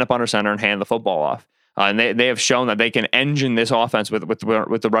to line up under center and hand the football off. And they have shown that they can engine this offense with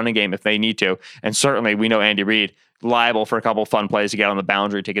the running game if they need to. And certainly we know Andy Reid liable for a couple of fun plays to get on the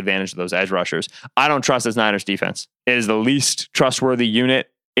boundary, take advantage of those edge rushers. I don't trust this Niners defense. It is the least trustworthy unit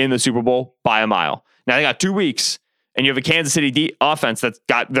in the Super Bowl by a mile. Now they got 2 weeks, and you have a Kansas City offense that's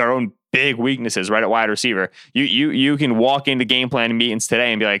got their own big weaknesses right at wide receiver. You can walk into game planning meetings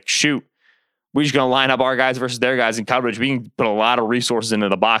today and be like, shoot, we're just going to line up our guys versus their guys in coverage. We can put a lot of resources into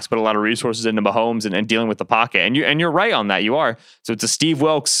the box, put a lot of resources into Mahomes and dealing with the pocket. And you're right on that. You are. So it's a Steve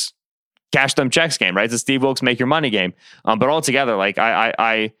Wilkes cash them checks game, right? It's a Steve Wilkes make your money game. But altogether, like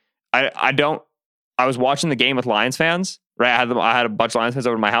I was watching the game with Lions fans, right? I had a bunch of Lions fans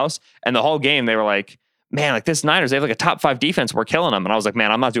over to my house, and the whole game they were like, man, like this Niners, they have like a top 5 defense. We're killing them. And I was like,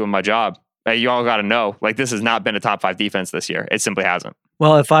 man, I'm not doing my job. You all got to know, like this has not been a top 5 defense this year. It simply hasn't.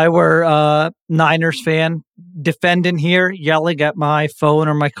 Well, if I were a Niners fan, defendant here, yelling at my phone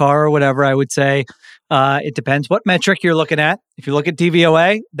or my car or whatever, I would say it depends what metric you're looking at. If you look at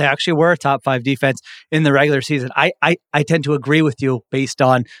DVOA, they actually were a top 5 defense in the regular season. I tend to agree with you based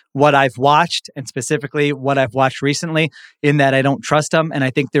on what I've watched and specifically what I've watched recently, in that I don't trust them and I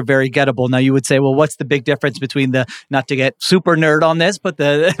think they're very gettable. Now you would say, well, what's the big difference between not to get super nerd on this, but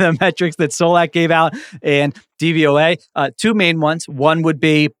the metrics that Solak gave out and DVOA? 2 main ones. One would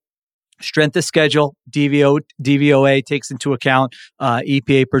be strength of schedule. DVOA takes into account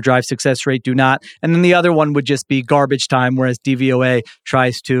EPA per drive, success rate do not. And then the other one would just be garbage time, whereas DVOA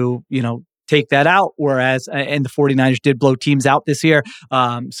tries to, take that out. Whereas, and the 49ers did blow teams out this year.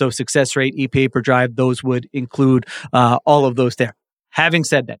 So success rate, EPA per drive, those would include all of those there. Having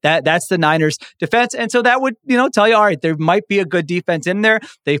said that's the Niners defense. And so that would, tell you, all right, there might be a good defense in there.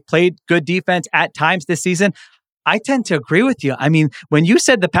 They've played good defense at times this season. I tend to agree with you. I mean, when you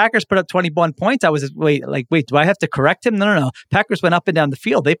said the Packers put up 21 points, I was wait, do I have to correct him? No. Packers went up and down the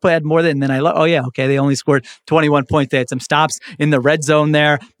field. They had more than, they only scored 21 points. They had some stops in the red zone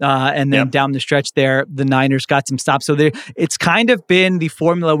there. And then down the stretch there, the Niners got some stops. So it's kind of been the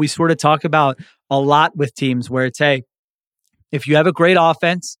formula we sort of talk about a lot with teams where it's, hey, if you have a great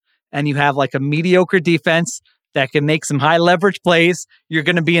offense and you have like a mediocre defense that can make some high leverage plays, you're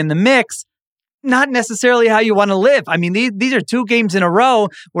going to be in the mix. Not necessarily how you want to live. I mean, these are 2 games in a row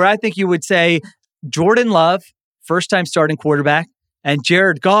where I think you would say Jordan Love, first-time starting quarterback, and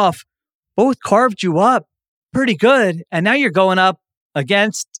Jared Goff both carved you up pretty good. And now you're going up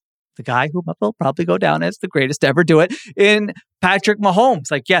against the guy who will probably go down as the greatest to ever do it in Patrick Mahomes.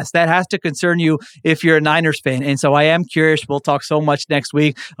 Like, yes, that has to concern you if you're a Niners fan. And so I am curious. We'll talk so much next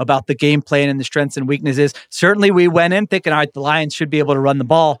week about the game plan and the strengths and weaknesses. Certainly we went in thinking, all right, the Lions should be able to run the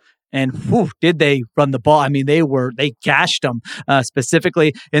ball. And did they run the ball? I mean, they gashed them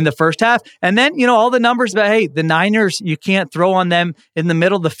specifically in the first half. And then, all the numbers about, hey, the Niners, you can't throw on them in the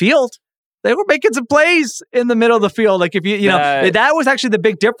middle of the field. They were making some plays in the middle of the field. Like if that was actually the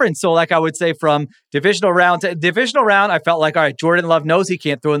big difference. So like I would say from divisional round to divisional round, I felt like, all right, Jordan Love knows he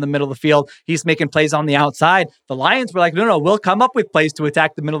can't throw in the middle of the field. He's making plays on the outside. The Lions were like, no, we'll come up with plays to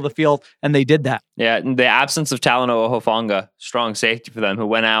attack the middle of the field. And they did that. Yeah. The absence of Talanoa Hufanga, strong safety for them, who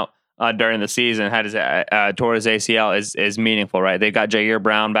went out during the season, had his tore his ACL, is meaningful, right? They've got Jair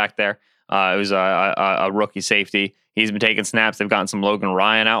Brown back there. It was a rookie safety. He's been taking snaps. They've gotten some Logan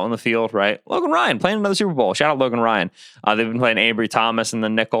Ryan out on the field, right? Logan Ryan playing another Super Bowl. Shout out Logan Ryan. They've been playing Avery Thomas in the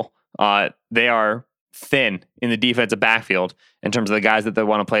nickel. They are thin in the defensive backfield in terms of the guys that they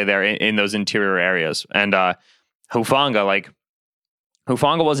want to play there in those interior areas. And Hufanga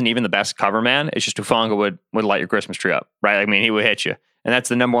wasn't even the best cover man. It's just Hufanga would light your Christmas tree up, right? I mean, he would hit you. And that's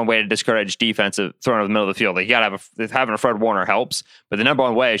the number one way to discourage defensive throwing over the middle of the field. Like, you got to having a Fred Warner helps, but the number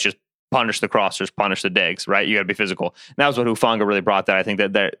one way is just punish the crossers, punish the digs, right? You got to be physical. And that was what Hufanga really brought that. I think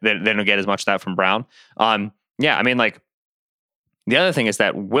that they don't get as much of that from Brown. Yeah, I mean, like, the other thing is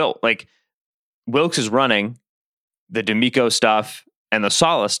that Wilkes is running the D'Amico stuff and the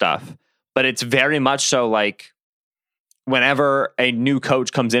Saleh stuff, but it's very much so like whenever a new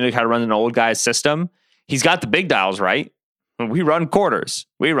coach comes in to kind of run an old guy's system, he's got the big dials, right? We run quarters.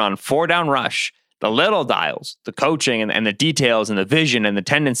 We run 4-down rush. The little dials, the coaching and the details and the vision and the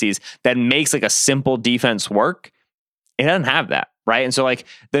tendencies that makes like a simple defense work. It doesn't have that, right? And so like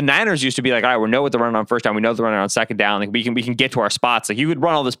the Niners used to be like, all right, we know what they're running on first down, we know they're running on second down. Like we can get to our spots. Like you could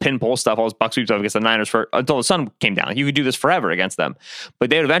run all this pin pull stuff, all this buck sweep stuff against the Niners until the sun came down. Like you could do this forever against them, but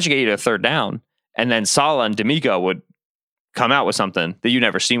they would eventually get you to a third down, and then Saleh and D'Amico would come out with something that you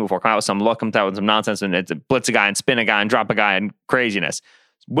never seen before. Come out with some look, come out with some nonsense, and it's a blitz a guy and spin a guy and drop a guy and craziness.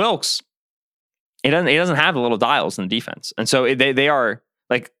 Wilkes, he doesn't have the little dials in the defense, and so they are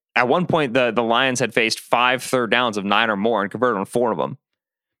like at one point the Lions had faced 5 third downs of 9 or more and converted on 4 of them.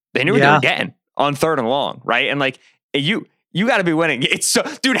 They knew what they were getting on 3rd and long, right? And like you got to be winning. It's so,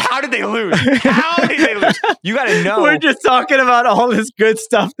 dude. How did they lose? How did they lose? You got to know. We're just talking about all this good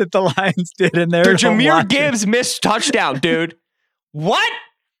stuff that the Lions did in there. The Jahmyr Gibbs missed touchdown, dude. What?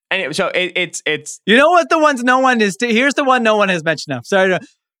 And so it's. You know what? The ones no one is. Here's the one no one has mentioned enough. Sorry,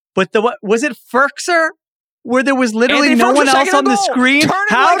 but was it Ferkser? Where there was literally no one else on the screen.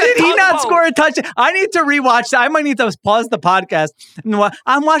 How did he not score a touchdown? I need to rewatch that. I might need to pause the podcast.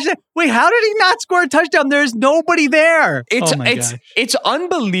 I'm watching it. Wait, how did he not score a touchdown? There's nobody there. It's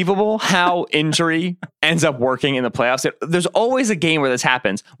unbelievable how injury ends up working in the playoffs. There's always a game where this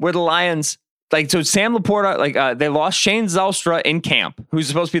happens, where the Lions, like, so Sam Laporta, they lost Shane Zylstra in camp, who's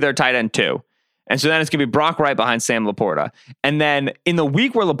supposed to be their tight end too. And so then it's going to be Brock Wright behind Sam Laporta. And then in the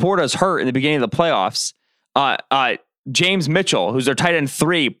week where Laporta is hurt in the beginning of the playoffs, James Mitchell, who's their tight end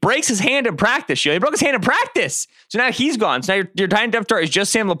 3, breaks his hand in practice. He broke his hand in practice. So now he's gone. So now your tight end depth chart is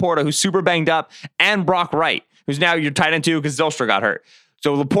just Sam Laporta, who's super banged up, and Brock Wright, who's now your tight end 2 because Zylstra got hurt.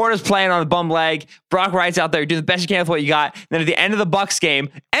 So Laporta's playing on the bum leg. Brock Wright's out there. You're doing the best you can with what you got. And then at the end of the Bucs game,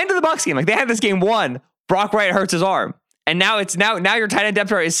 like they had this game won, Brock Wright hurts his arm. And now your tight end depth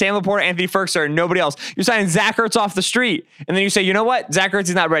chart is Sam Laporta, Anthony Ferkser, and nobody else. You're signing Zach Ertz off the street. And then you say, you know what? Zach Ertz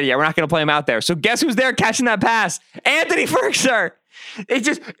is not ready yet. We're not going to play him out there. So guess who's there catching that pass? Anthony Ferkser. It's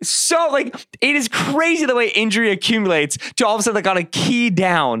just so like, it is crazy the way injury accumulates to all of a sudden like on a key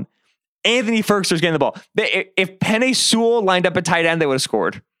down. Anthony Ferkser's getting the ball. If Penei Sewell lined up at tight end, they would have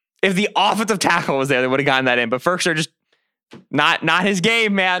scored. If the offensive tackle was there, they would have gotten that in. But Ferkser just not his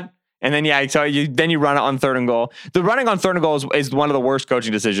game, man. And then, you run it on 3rd and goal. The running on 3rd and goal is one of the worst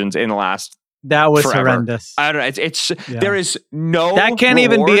coaching decisions in the last. That was forever. Horrendous. I don't know. There is no. That can't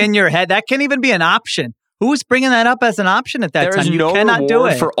even be in your head. That can't even be an option. Who's bringing that up as an option at that time? There is no cannot do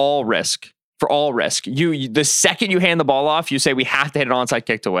it for all risk. For all risk, you the second you hand the ball off, you say we have to hit an onside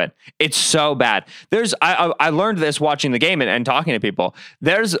kick to win. It's so bad. I learned this watching the game and talking to people.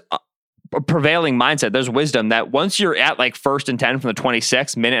 There's a prevailing mindset. There's wisdom that once you're at like 1st and 10 from the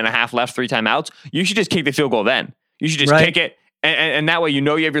 26, minute and a half left, 3 timeouts, you should just kick the field goal then. You should just kick it. And that way, you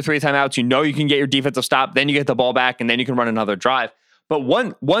know, you have your 3 timeouts, you know, you can get your defensive stop, then you get the ball back and then you can run another drive. But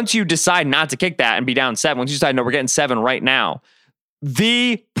once you decide not to kick that and be down 7, once you decide, no, we're getting 7 right now,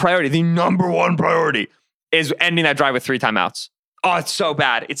 the number one priority is ending that drive with 3 timeouts. Oh, it's so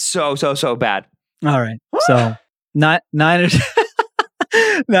bad. It's so bad. All right. So Niners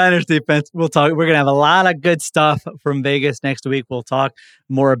defense. We'll talk. We're going to have a lot of good stuff from Vegas next week. We'll talk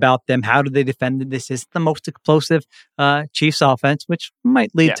more about them. How do they defend? This is the most explosive Chiefs offense, which might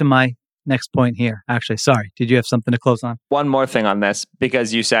lead to my next point here. Actually, sorry. Did you have something to close on? One more thing on this,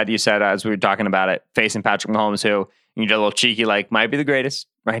 because you said as we were talking about it, facing Patrick Mahomes, who you did a little cheeky, like might be the greatest,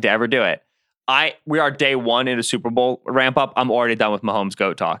 right, to ever do it. We are day 1 in a Super Bowl ramp up. I'm already done with Mahomes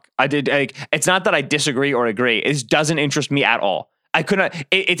GOAT talk. It's not that I disagree or agree. It doesn't interest me at all. I couldn't.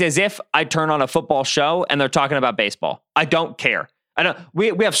 It's as if I turn on a football show and they're talking about baseball. I don't care.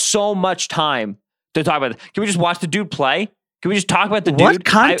 We have so much time to talk about it. Can we just watch the dude play? Can we just talk about the dude? What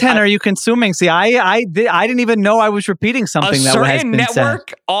content are you consuming? See, I didn't even know I was repeating something that has been said. A certain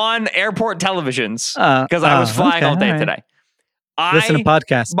network on airport televisions, because I was flying all day today. Listen to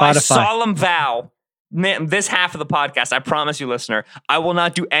podcasts, Spotify. My solemn vow, this half of the podcast, I promise you, listener, I will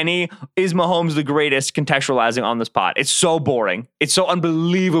not do any "Is Mahomes the greatest?" contextualizing on this pod. It's so boring. It's so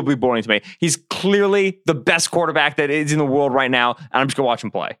unbelievably boring to me. He's clearly the best quarterback that is in the world right now, and I'm just going to watch him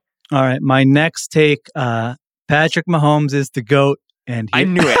play. All right, my next take, Patrick Mahomes is the GOAT. And I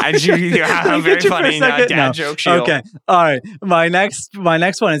knew it. You have a very funny dad joke shield. Okay. All right. My next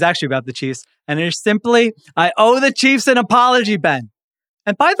one is actually about the Chiefs. And it's simply, I owe the Chiefs an apology, Ben.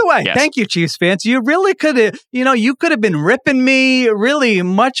 And by the way, thank you, Chiefs fans. You really could have, you could have been ripping me really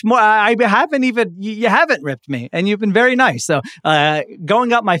much more. You haven't ripped me, and you've been very nice. So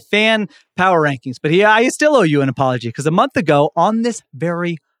going up my fan power rankings. But I still owe you an apology, because a month ago on this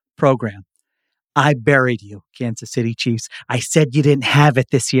very program, I buried you, Kansas City Chiefs. I said you didn't have it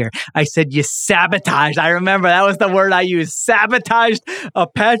this year. I said you sabotaged. I remember that was the word I used. Sabotaged a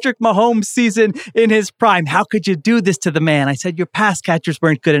Patrick Mahomes season in his prime. How could you do this to the man? I said your pass catchers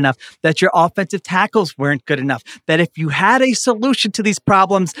weren't good enough, that your offensive tackles weren't good enough, that if you had a solution to these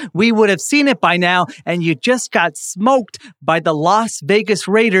problems, we would have seen it by now, and you just got smoked by the Las Vegas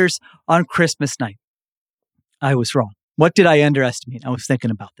Raiders on Christmas night. I was wrong. What did I underestimate? I was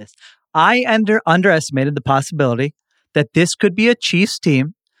thinking about this. I underestimated the possibility that this could be a Chiefs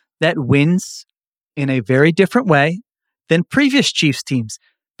team that wins in a very different way than previous Chiefs teams.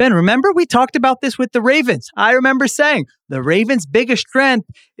 Ben, remember we talked about this with the Ravens. I remember saying the Ravens' biggest strength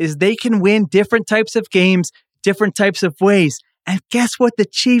is they can win different types of games, different types of ways. And guess what the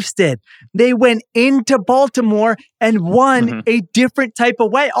Chiefs did? They went into Baltimore and won a different type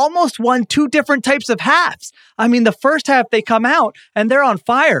of way, almost won two different types of halves. I mean, the first half, they come out and they're on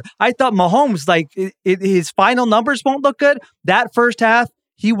fire. I thought Mahomes, his final numbers won't look good. That first half,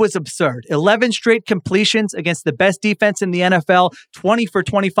 he was absurd. 11 straight completions against the best defense in the NFL, 20 for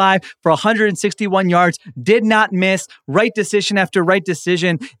 25 for 161 yards, did not miss, right decision after right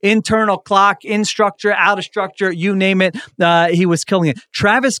decision, internal clock, in structure, out of structure, you name it. He was killing it.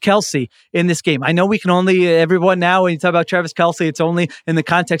 Travis Kelce in this game. I know we can only, everyone now, when you talk about Travis Kelce, it's only in the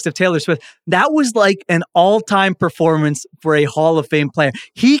context of Taylor Swift. That was like an all-time performance for a Hall of Fame player.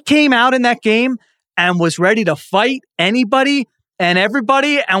 He came out in that game and was ready to fight anybody and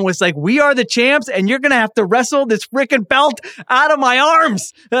everybody, and was like, we are the champs, and you're going to have to wrestle this freaking belt out of my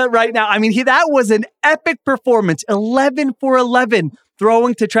arms right now. I mean, that was an epic performance, 11 for 11,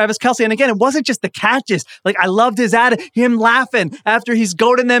 throwing to Travis Kelce. And again, it wasn't just the catches. Like, I loved him laughing after he's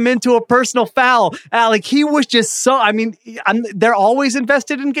goading them into a personal foul. He was just so, I mean, they're always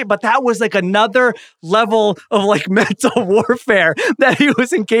invested in game, but that was like another level of like mental warfare that he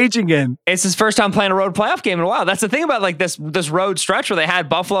was engaging in. It's his first time playing a road playoff game in a while. That's the thing about like this road stretch where they had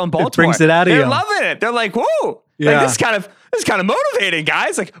Buffalo and Baltimore. It brings it out of you. They're loving it. They're like, whoa. Yeah. Like, this is kind of motivating,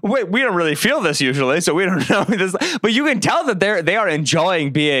 guys. Like, we don't really feel this usually, so we don't know this. But you can tell that they are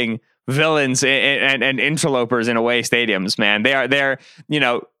enjoying being villains and interlopers in away stadiums, man. They're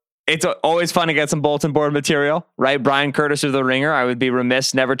it's always fun to get some bulletin board material, right? Brian Curtis of The Ringer. I would be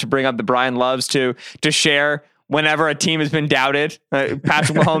remiss never to bring up the Brian loves to share whenever a team has been doubted.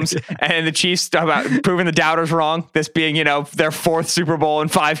 Patrick Mahomes and the Chiefs talk about proving the doubters wrong. This being, their fourth Super Bowl in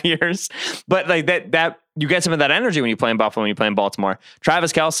 5 years. But like that you get some of that energy when you play in Buffalo, when you play in Baltimore.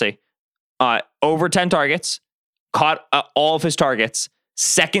 Travis Kelce, over 10 targets, caught all of his targets.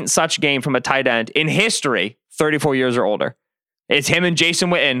 Second such game from a tight end in history, 34 years or older. It's him and Jason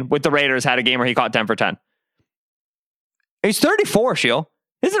Witten with the Raiders had a game where he caught 10 for 10. He's 34, Sheil.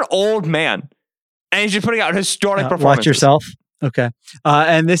 He's an old man. And he's just putting out historic performances. Watch yourself. Okay.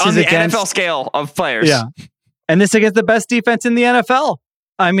 And this on is the against NFL scale of players. Yeah. And this against the best defense in the NFL.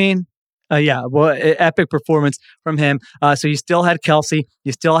 I mean, epic performance from him. So you still had Kelce,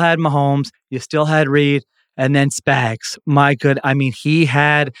 you still had Mahomes, you still had Reed, and then Spags. My good. I mean, he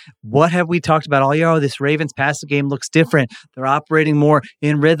had, what have we talked about all year? Oh, this Ravens passing game looks different. They're operating more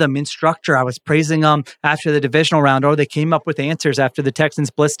in rhythm, in structure. I was praising them after the divisional round. Oh, they came up with answers after the Texans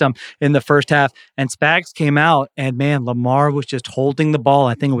blitzed them in the first half. And Spags came out, and man, Lamar was just holding the ball.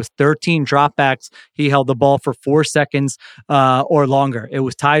 I think it was 13 dropbacks. He held the ball for 4 seconds or longer. It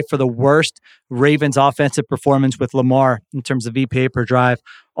was tied for the worst Ravens offensive performance with Lamar in terms of EPA per drive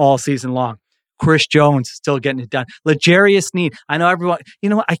all season long. Chris Jones still getting it done. L'Jarius Sneed. I know everyone,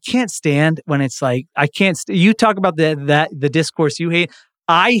 I can't stand when it's like, you talk about the discourse you hate.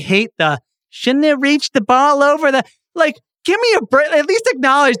 I hate shouldn't it reach the ball over give me a break. At least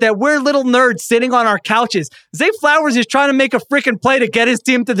acknowledge that we're little nerds sitting on our couches. Zay Flowers is trying to make a freaking play to get his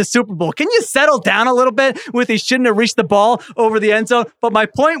team to the Super Bowl. Can you settle down a little bit with he shouldn't have reached the ball over the end zone? But my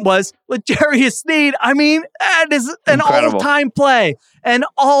point was, L'Jarius Sneed, I mean, that is an all-time play. An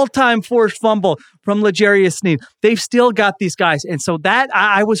all-time forced fumble from L'Jarius Sneed. They've still got these guys. And so that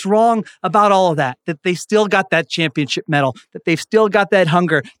I was wrong about all of that they still got that championship medal, that they've still got that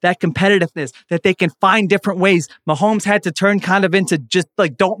hunger, that competitiveness, that they can find different ways. Mahomes had to turn kind of into just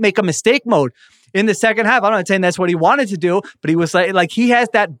don't make a mistake mode in the second half. I'm not saying that's what he wanted to do, but he was like he has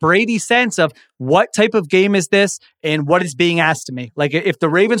that Brady sense of what type of game is this and what is being asked of me. Like if the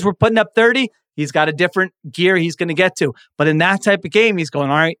Ravens were putting up 30, he's got a different gear he's going to get to. But in that type of game, he's going,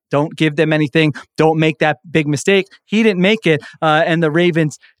 all right, don't give them anything. Don't make that big mistake. He didn't make it, and the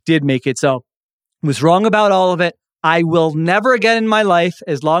Ravens did make it. So was wrong about all of it. I will never again in my life,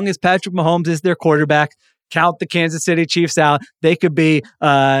 as long as Patrick Mahomes is their quarterback, count the Kansas City Chiefs out. They could be,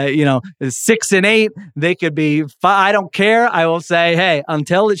 6-8. They could be 5. I don't care. I will say, hey,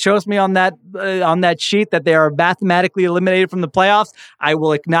 until it shows me on that sheet that they are mathematically eliminated from the playoffs, I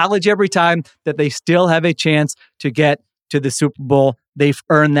will acknowledge every time that they still have a chance to get to the Super Bowl. They've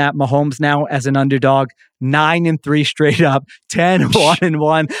earned that. Mahomes now as an underdog, 9-3 straight up,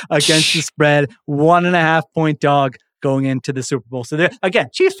 10-1-1 against the spread, 1.5 point dog going into the Super Bowl. So there, again,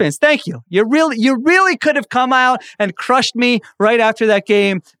 Chiefs fans, thank you. You really could have come out and crushed me right after that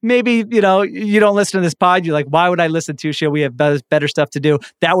game. Maybe, you don't listen to this pod. You're like, why would I listen to you? We have better stuff to do.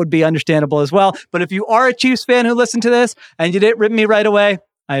 That would be understandable as well. But if you are a Chiefs fan who listened to this and you didn't rip me right away,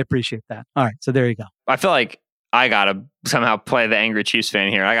 I appreciate that. All right, so there you go. I feel like I gotta somehow play the angry Chiefs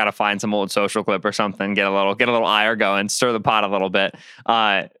fan here. I gotta find some old social clip or something, get a little ire going, stir the pot a little bit.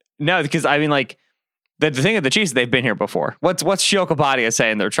 No, because I mean, like, the thing of the Chiefs, they've been here before. What's Shiokapadia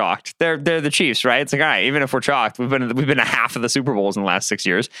saying? They're chalked. They're the Chiefs, right? It's like, all right, even if we're chalked, we've been to half of the Super Bowls in the last 6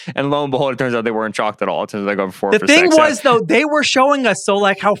 years, and lo and behold, it turns out they weren't chalked at all. It turns out they go for 4 The thing was, though, they were showing us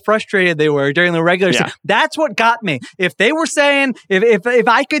like how frustrated they were during the regular season. That's what got me. If they were saying, if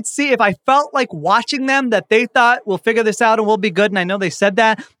I could see, if I felt like watching them that they thought we'll figure this out and we'll be good, and I know they said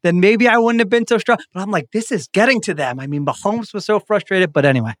that, then maybe I wouldn't have been so strong. But I'm like, this is getting to them. I mean, Mahomes was so frustrated. But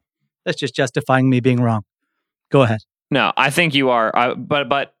anyway, that's just justifying me being wrong. Go ahead. No, I think you are.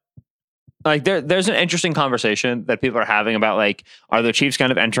 But like there's an interesting conversation that people are having about, like, are the Chiefs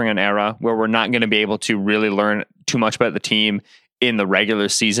kind of entering an era where we're not going to be able to really learn too much about the team in the regular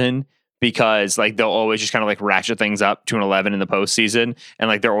season, because like they'll always just kind of like ratchet things up to an 11 in the postseason, and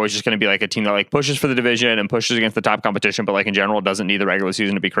like they're always just going to be like a team that like pushes for the division and pushes against the top competition, but like in general doesn't need the regular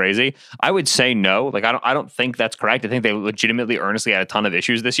season to be crazy. I would say no. Like I don't think that's correct. I think they legitimately, earnestly had a ton of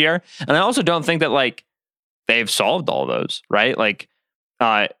issues this year, and I also don't think that like they've solved all those, right? Like,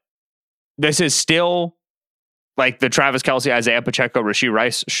 this is still like the Travis Kelce, Isaiah Pacheco, Rashee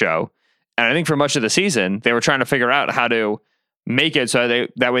Rice show. And I think for much of the season, they were trying to figure out how to make it so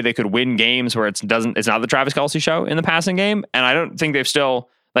that way they could win games where it's not the Travis Kelce show in the passing game. And I don't think they've still,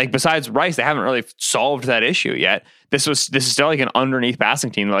 like, besides Rice, they haven't really solved that issue yet. This is still like an underneath passing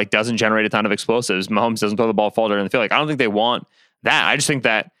team that like doesn't generate a ton of explosives. Mahomes doesn't throw the ball farther in the field. Like, I don't think they want that. I just think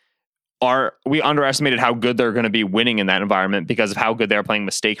that we underestimated how good they're going to be winning in that environment because of how good they're playing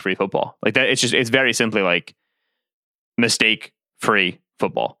mistake-free football. Like that, it's very simply like mistake-free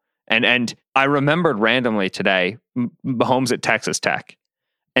football. And I remembered randomly today Mahomes at Texas Tech,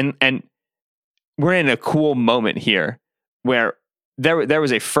 and we're in a cool moment here where there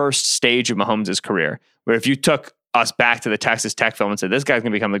was a first stage of Mahomes' career where if you took us back to the Texas Tech film and said this guy's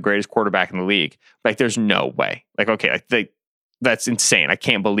going to become the greatest quarterback in the league, like there's no way. Like, okay, like that's insane. I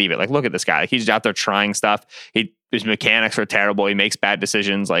can't believe it. Like, look at this guy. Like, he's out there trying stuff. His mechanics are terrible. He makes bad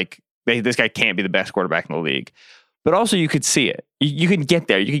decisions. Like, this guy can't be the best quarterback in the league. But also, you could see it. You could get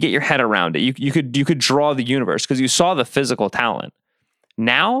there. You could get your head around it. You could draw the universe because you saw the physical talent.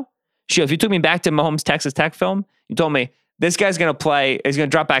 Now, if you took me back to Mahomes' Texas Tech film, you told me this guy's going to play. He's going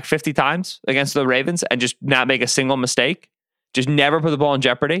to drop back 50 times against the Ravens and just not make a single mistake. Just never put the ball in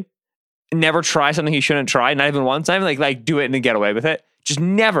jeopardy. Never try something he shouldn't try, not even once. Not even like do it and then get away with it. Just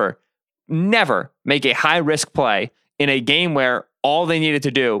never make a high risk play in a game where all they needed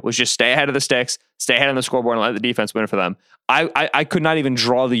to do was just stay ahead of the sticks, stay ahead on the scoreboard, and let the defense win for them. I could not even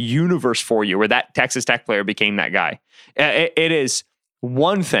draw the universe for you where that Texas Tech player became that guy. It is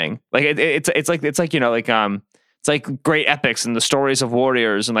one thing. Like it's like great epics and the stories of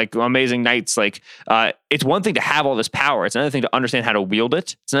warriors and like amazing knights. Like it's one thing to have all this power. It's another thing to understand how to wield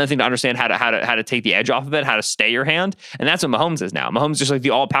it. It's another thing to understand how to take the edge off of it, how to stay your hand. And that's what Mahomes is now. Mahomes is just like the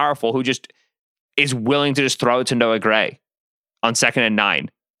all powerful who just is willing to just throw it to Noah Gray on 2nd and 9,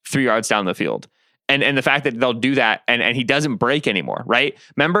 3 yards down the field. And the fact that they'll do that and he doesn't break anymore, right?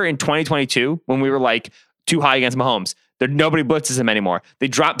 Remember in 2022 when we were like too high against Mahomes, nobody blitzes him anymore. They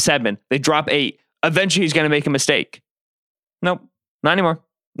drop 7, they drop 8. Eventually he's going to make a mistake. Nope, not anymore.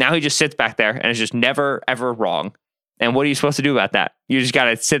 Now he just sits back there and is just never, ever wrong. And what are you supposed to do about that? You just got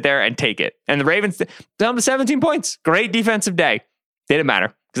to sit there and take it. And the Ravens down to 17 points. Great defensive day. Didn't matter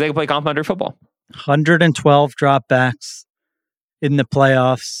because they can play complimentary football. 112 dropbacks in the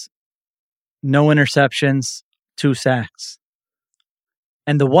playoffs. No interceptions, 2 sacks.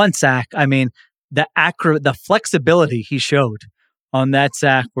 And the 1 sack, I mean, the flexibility he showed on that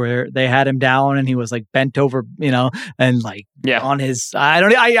sack where they had him down and he was like bent over, and like on his,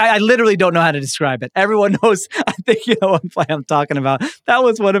 I literally don't know how to describe it. Everyone knows, I think you know what play I'm talking about. That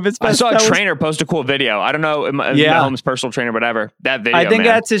was one of his best. I saw a trainer post a cool video. I don't know, Mahomes' personal trainer, whatever. That video, I think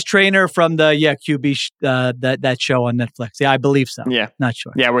that's his trainer from the QB that show on Netflix. Yeah, I believe so. Yeah, not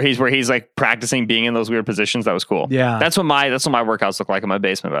sure. Yeah, where he's like practicing being in those weird positions. That was cool. Yeah, that's what my workouts look like in my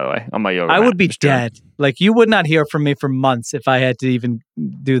basement. By the way, on my yoga. I mat. would be dead. Like you would not hear from me for months if I had to even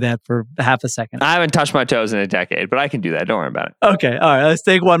do that for half a second. I haven't touched my toes in a decade, but I can do that. Don't worry about it. Okay, all right. Let's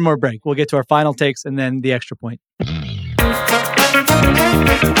take one more break. We'll get to our final takes and then the extra point.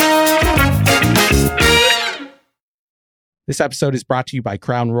 This episode is brought to you by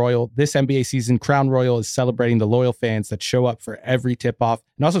Crown Royal. This NBA season, Crown Royal is celebrating the loyal fans that show up for every tip-off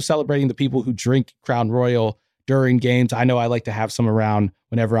and also celebrating the people who drink Crown Royal during games. I know I like to have some around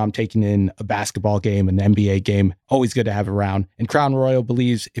whenever I'm taking in a basketball game, an NBA game. Always good to have around. And Crown Royal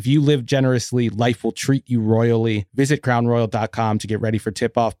believes if you live generously, life will treat you royally. Visit crownroyal.com to get ready for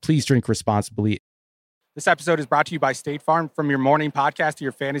tip-off. Please drink responsibly. This episode is brought to you by State Farm. From your morning podcast to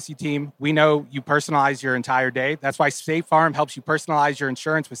your fantasy team, we know you personalize your entire day. That's why State Farm helps you personalize your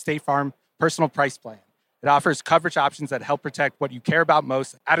insurance with State Farm Personal Price Plan. It offers coverage options that help protect what you care about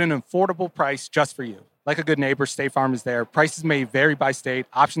most at an affordable price just for you. Like a good neighbor, State Farm is there. Prices may vary by state.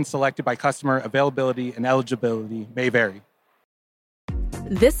 Options selected by customer. Availability and eligibility may vary.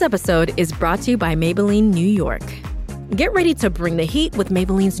 This episode is brought to you by Maybelline New York. Get ready to bring the heat with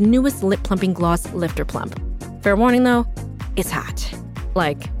Maybelline's newest lip plumping gloss, Lifter Plump. Fair warning though, it's hot.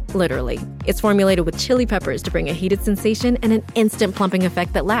 Like, literally. It's formulated with chili peppers to bring a heated sensation and an instant plumping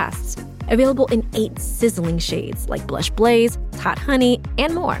effect that lasts. Available in 8 sizzling shades like Blush Blaze, Hot Honey,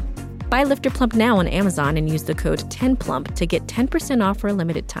 and more. Buy Lifter Plump now on Amazon and use the code 10PLUMP to get 10% off for a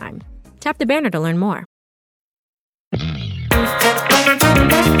limited time. Tap the banner to learn more.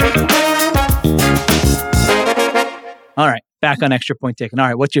 All right, back on extra point taken. All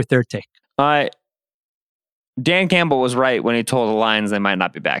right, what's your third take? Dan Campbell was right when he told the Lions they might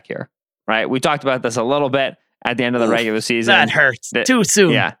not be back here. Right? We talked about this a little bit at the end of the regular season. That hurts. Too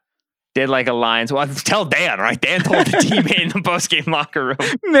soon. Yeah. Did like a Lions. Well, tell Dan, right? Dan told the team in the post-game locker room.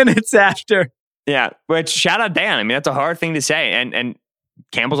 Minutes after. Yeah, which shout out Dan. I mean, that's a hard thing to say. And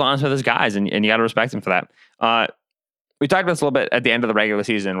Campbell's honest with his guys, and you got to respect him for that. We talked about this a little bit at the end of the regular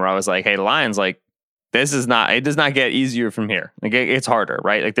season where I was like, hey, the Lions, like, it does not get easier from here. Like it's harder,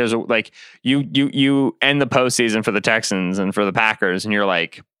 right? Like there's you end the postseason for the Texans and for the Packers, and you're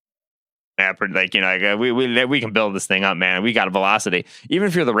like, yeah, we can build this thing up, man. We got a velocity. Even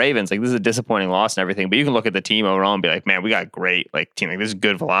if you're the Ravens, like this is a disappointing loss and everything, but you can look at the team overall and be like, man, we got great like team. Like this is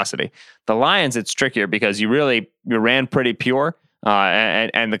good velocity. The Lions, it's trickier because you ran pretty pure.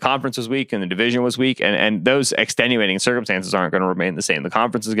 And the conference was weak and the division was weak and those extenuating circumstances aren't going to remain the same. The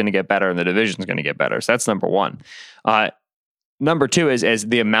conference is going to get better and the division is going to get better. So that's number one. Number two is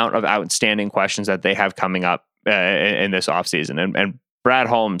the amount of outstanding questions that they have coming up in this offseason. And Brad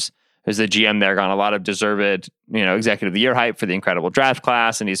Holmes, who's the GM there, got a lot of deserved, executive of the year hype for the incredible draft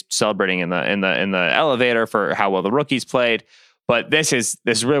class. And he's celebrating in the elevator for how well the rookies played. But this is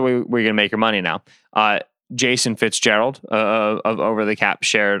really where you're going to make your money now. Jason Fitzgerald of Over the Cap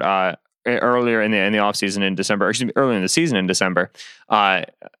shared earlier in the offseason in December, earlier in the season in December,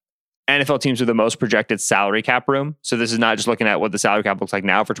 NFL teams with the most projected salary cap room. So this is not just looking at what the salary cap looks like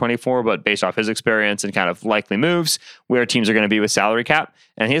now for 24, but based off his experience and kind of likely moves where teams are going to be with salary cap.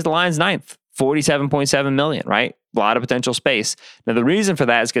 And here's the Lions 9th, $47.7 million, right? A lot of potential space. Now the reason for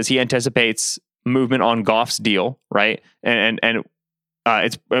that is because he anticipates movement on Goff's deal, right? And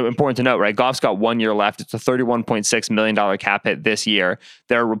it's important to note, right? Goff's got 1 year left. It's a $31.6 million cap hit this year.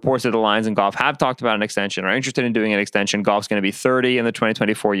 There are reports that the Lions and Goff have talked about an extension, are interested in doing an extension. Goff's going to be 30 in the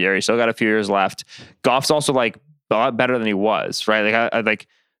 2024 year. He's still got a few years left. Goff's also like a lot better than he was, right? Like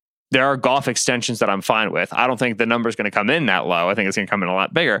there are Goff extensions that I'm fine with. I don't think the number is going to come in that low. I think it's going to come in a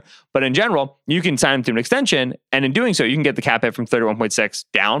lot bigger. But in general, you can sign him to an extension, and in doing so, you can get the cap hit from 31.6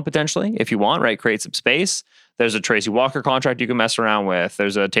 down potentially if you want, right? Create some space. There's a Tracy Walker contract you can mess around with.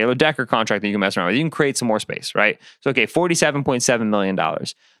 There's a Taylor Decker contract that you can mess around with. You can create some more space, right? So, okay, $47.7 million.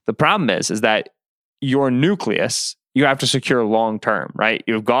 The problem is that your nucleus, you have to secure long-term, right?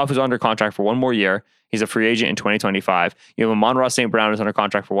 You have Goff who's under contract for 1 more year. He's a free agent in 2025. You have Amon-Ra St. Brown who's under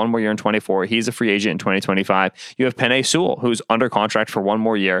contract for 1 more year in 24. He's a free agent in 2025. You have Penei Sewell who's under contract for 1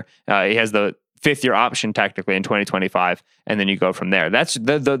 more year. He has the 5th year option technically in 2025, and then you go from there. That's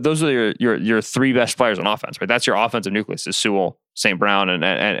those are your 3 best players on offense, right? That's your offensive nucleus is Sewell, St. Brown,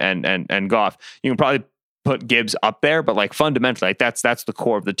 and Goff. You can probably put Gibbs up there, but like fundamentally, like that's the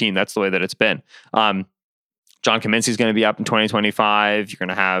core of the team. That's the way that it's been. John Kaminsky's going to be up in 2025. You're going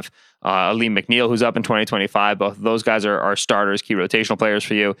to have Aleem McNeil, who's up in 2025. Both of those guys are starters, key rotational players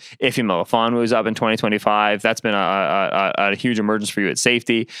for you. Ify Melifonwu is up in 2025. That's been a huge emergence for you at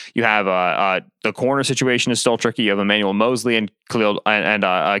safety. You have the corner situation is still tricky. You have Emmanuel Mosley and Kindle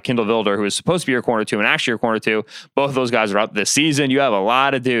Vilder, who is supposed to be your corner 2 and actually your corner 2. Both of those guys are up this season. You have a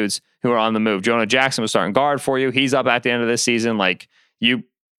lot of dudes who are on the move. Jonah Jackson was starting guard for you. He's up at the end of this season.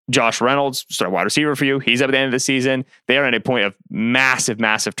 Josh Reynolds, start wide receiver for you. He's up at the end of the season. They are at a point of massive,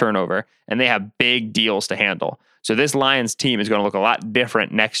 massive turnover, and they have big deals to handle. So this Lions team is going to look a lot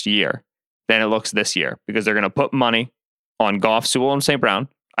different next year than it looks this year, because they're going to put money on Goff, Sewell, and St. Brown,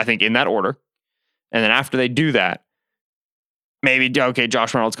 I think in that order. And then after they do that, maybe, okay,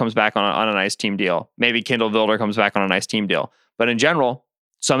 Josh Reynolds comes back on a nice team deal. Maybe Kindle Vilder comes back on a nice team deal. But in general,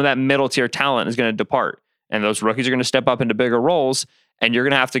 some of that middle tier talent is going to depart, and those rookies are going to step up into bigger roles. And you're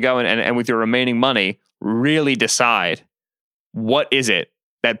going to have to go and with your remaining money, really decide what is it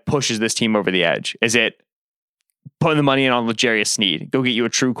that pushes this team over the edge. Is it putting the money in on L'Jarius Sneed? Go get you a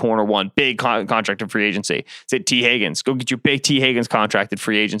true corner 1, big contracted free agency. Is it T. Higgins? Go get you big T. Higgins contracted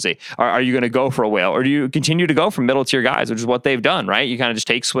free agency. Are you going to go for a whale? Or do you continue to go for middle tier guys, which is what they've done, right? You kind of just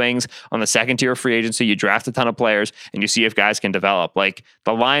take swings on the second tier free agency. You draft a ton of players and you see if guys can develop. Like,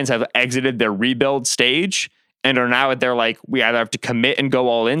 the Lions have exited their rebuild stage and are now at their, we either have to commit and go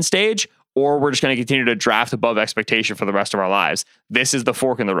all in stage, or we're just going to continue to draft above expectation for the rest of our lives. This is the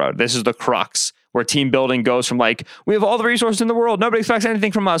fork in the road. This is the crux where team building goes from we have all the resources in the world, nobody expects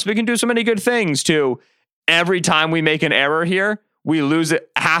anything from us, we can do so many good things, to every time we make an error here, we lose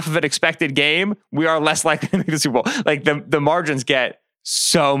half of an expected game, we are less likely to make the Super Bowl. The margins get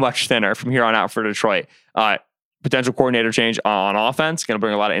so much thinner from here on out for Detroit. Potential coordinator change on offense, going to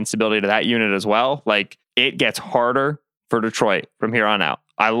bring a lot of instability to that unit as well. It gets harder for Detroit from here on out.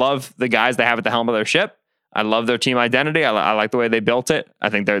 I love the guys they have at the helm of their ship. I love their team identity. I like the way they built it. I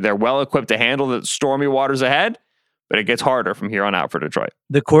think they're well equipped to handle the stormy waters ahead, but it gets harder from here on out for Detroit.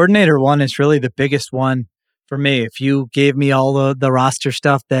 The coordinator one is really the biggest one for me. If you gave me all the roster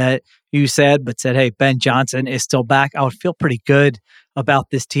stuff that you said, but said, hey, Ben Johnson is still back, I would feel pretty good about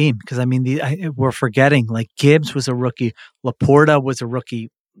this team. Because, we're forgetting, Gibbs was a rookie. Laporta was a rookie.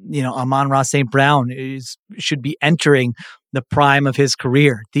 Amon-Ra St. Brown should be entering the prime of his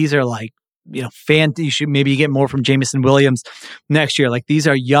career. These are you should maybe get more from Jameson Williams next year. These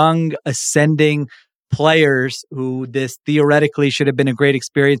are young, ascending players who this theoretically should have been a great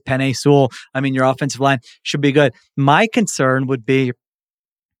experience. Penei Sewell, your offensive line should be good. My concern would be,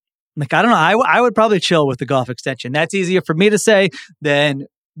 I don't know, I would probably chill with the Goff extension. That's easier for me to say than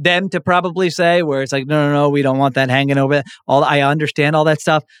them to probably say, where it's no, we don't want that hanging over. I understand all that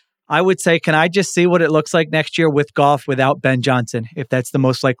stuff. I would say, can I just see what it looks like next year with Goff without Ben Johnson, if that's the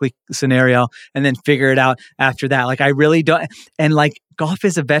most likely scenario, and then figure it out after that? I really don't. And Goff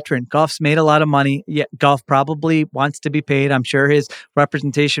is a veteran. Goff's made a lot of money. Yeah, Goff probably wants to be paid. I'm sure his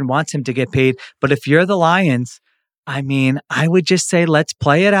representation wants him to get paid. But if you're the Lions, I would just say, let's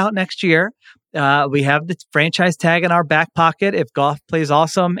play it out next year. We have the franchise tag in our back pocket. If Goff plays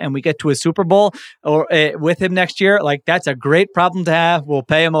awesome and we get to a Super Bowl or with him next year, that's a great problem to have. We'll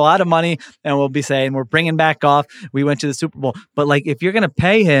pay him a lot of money and we'll be saying we're bringing back Goff. We went to the Super Bowl. But if you're going to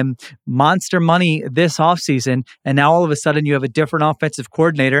pay him monster money this offseason, and now all of a sudden you have a different offensive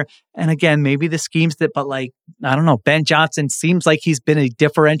coordinator, and again, maybe the schemes that, but I don't know, Ben Johnson seems like he's been a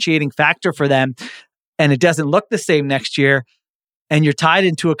differentiating factor for them, and it doesn't look the same next year. And you're tied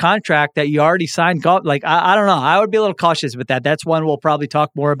into a contract that you already signed. I don't know. I would be a little cautious with that. That's one we'll probably talk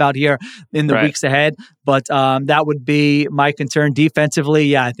more about here in the weeks ahead. But that would be my concern defensively.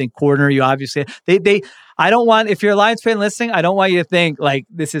 Yeah, I think corner, you obviously, I don't want, if you're a Lions fan listening, I don't want you to think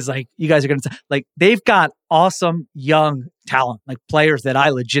this is you guys are going to, they've got awesome young talent, players that I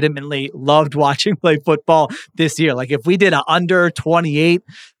legitimately loved watching play football this year. If we did a under 28,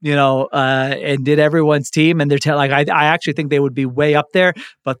 and did everyone's team and they're I actually think they would be way up there,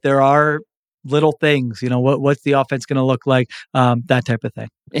 but there are little things, what's the offense going to look like? That type of thing.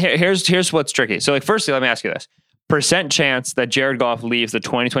 Here's what's tricky. So firstly, let me ask you this. Percent chance that Jared Goff leaves the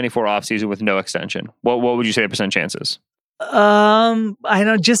 2024 offseason with no extension. What would you say the percent chance is? I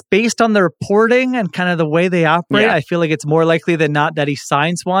know, just based on the reporting and kind of the way they operate, I feel like it's more likely than not that he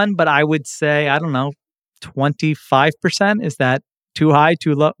signs one, but I would say, 25%. Is that too high,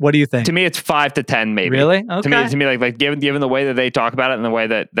 too low? What do you think? To me, it's 5 to 10, maybe. Really? Okay. To me, given the way that they talk about it and the way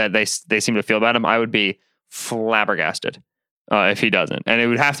that they seem to feel about him, I would be flabbergasted if he doesn't. And it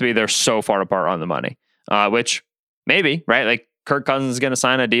would have to be they're so far apart on the money, which maybe, right? Kirk Cousins is going to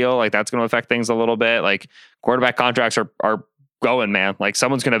sign a deal. That's going to affect things a little bit. Quarterback contracts are going, man. Like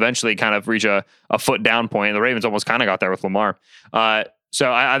someone's going to eventually kind of reach a foot down point. The Ravens almost kind of got there with Lamar.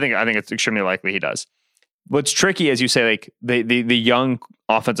 So I think it's extremely likely he does. What's tricky is you say like the young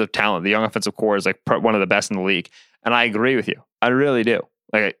offensive talent, the young offensive core is like one of the best in the league. And I agree with you. I really do.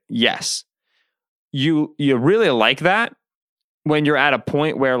 Like, yes, you really like that when you're at a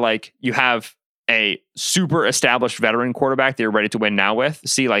point where like you have a super established veteran quarterback that you're ready to win now with.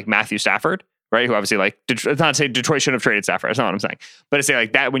 See like Matthew Stafford, right? Who obviously like, it's not to say Detroit shouldn't have traded Stafford. That's not what I'm saying. But to say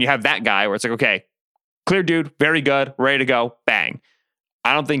like that, when you have that guy where it's like, okay, clear dude, very good, ready to go, bang.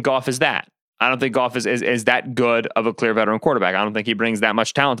 I don't think Goff is that. I don't think Goff is that good of a clear veteran quarterback. I don't think he brings that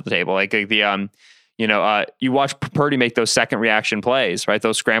much talent to the table. Like the you watch Purdy make those second reaction plays, right?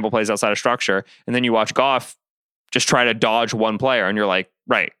 Those scramble plays outside of structure. And then you watch Goff just try to dodge one player. And you're like,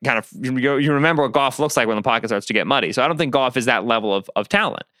 right, kind of, you remember what Goff looks like when the pocket starts to get muddy. So I don't think Goff is that level of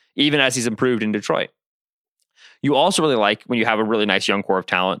talent, even as he's improved in Detroit. You also really like when you have a really nice young core of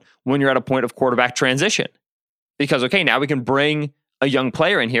talent, when you're at a point of quarterback transition. Because, okay, now we can bring a young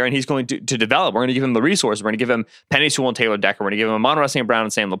player in here and he's going to develop. We're going to give him the resources. We're going to give him Penei Sewell and Taylor Decker. We're going to give him Amon-Ra St. Brown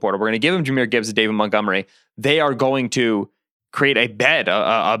and Sam Laporta. We're going to give him Jahmyr Gibbs and David Montgomery. They are going to create a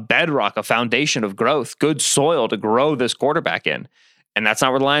bedrock, a foundation of growth, good soil to grow this quarterback in. And that's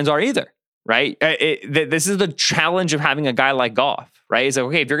not where the Lions are either, right? This is the challenge of having a guy like Goff, right? It's like,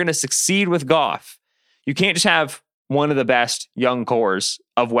 okay, if you're going to succeed with Goff, you can't just have one of the best young cores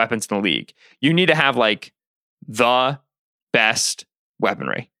of weapons in the league. You need to have like the best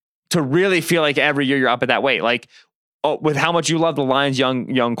weaponry to really feel like every year you're up at that weight. Like, with how much you love the Lions'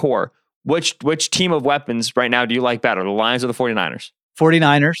 young core, which team of weapons right now do you like better, the Lions or the 49ers?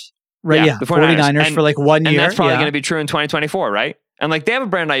 49ers, right? Yeah, the 49ers for like 1 year. And that's probably going to be true in 2024, right? And like they have a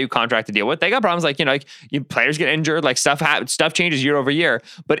Brandon Ayuk contract to deal with. They got problems like, like players get injured, like stuff changes year over year.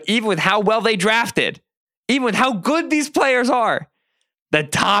 But even with how well they drafted, even with how good these players are, the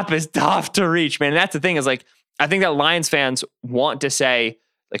top is tough to reach, man. And that's the thing is like, I think that Lions fans want to say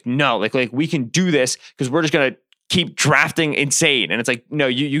like, no, like we can do this because we're just going to keep drafting insane. And it's like, no,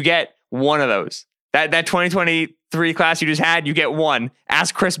 you get one of those. That 2023 class you just had, you get one.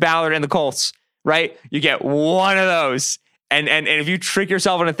 Ask Chris Ballard and the Colts, right? You get one of those. And if you trick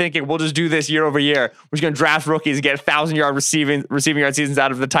yourself into thinking, we'll just do this year over year, we're just going to draft rookies and get 1,000-yard receiving yard seasons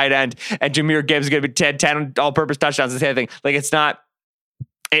out of the tight end, and Jahmyr Gibbs is going to be 10 all-purpose touchdowns, the same thing. Like it's not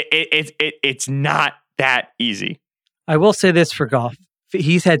that easy. I will say this for Goff.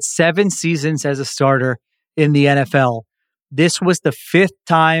 He's had 7 seasons as a starter in the NFL. This was the 5th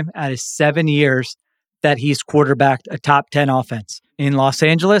time out of 7 years that he's quarterbacked a top 10 offense. In Los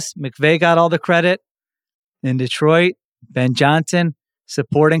Angeles, McVay got all the credit. In Detroit, Ben Johnson,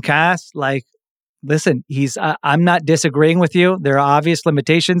 supporting cast. Like, listen, I'm not disagreeing with you. There are obvious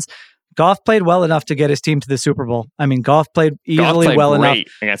limitations. Goff played well enough to get his team to the Super Bowl. I mean, Goff played easily well enough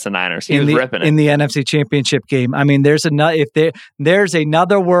against the Niners. He was ripping it in the NFC Championship game. I mean, there's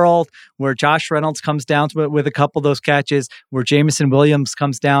another world where Josh Reynolds comes down with a couple of those catches, where Jameson Williams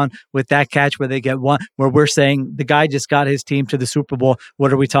comes down with that catch, where they get one, where we're saying the guy just got his team to the Super Bowl.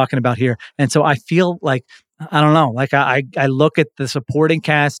 What are we talking about here? And so I feel like, I don't know, like I look at the supporting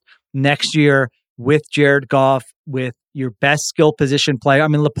cast next year with Jared Goff, with your best skill position player. I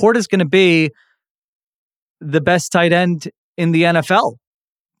mean, Laporta is going to be the best tight end in the NFL,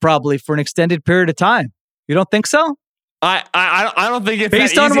 probably for an extended period of time. You don't think so? I don't think it's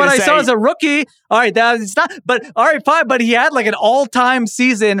based on what I saw as a rookie. All right, that's not. But all right, fine. But he had like an all-time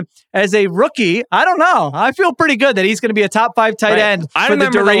season as a rookie. I don't know. I feel pretty good that he's going to be a top 5 tight end for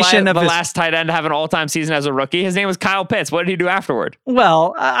the duration of the last tight end to have an all-time season as a rookie. His name was Kyle Pitts. What did he do afterward?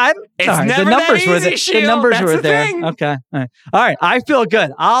 Well, the numbers were there. The numbers were there. Okay, all right. I feel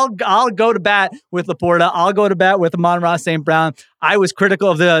good. I'll go to bat with Laporta. I'll go to bat with Amon-Ra St. Brown. I was critical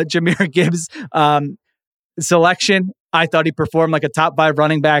of the Jahmyr Gibbs selection. I thought he performed like a top 5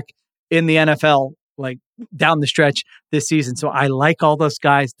 running back in the NFL, like down the stretch this season. So I like all those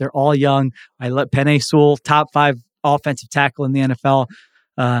guys. They're all young. I let Penei Sewell, top 5 offensive tackle in the NFL.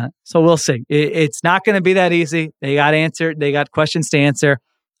 So we'll see. It's not going to be that easy. They got questions to answer.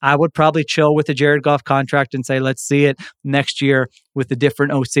 I would probably chill with the Jared Goff contract and say, let's see it next year with a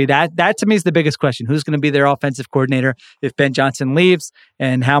different OC. That to me is the biggest question. Who's going to be their offensive coordinator if Ben Johnson leaves,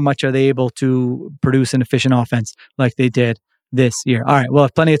 and how much are they able to produce an efficient offense like they did this year? All right, we'll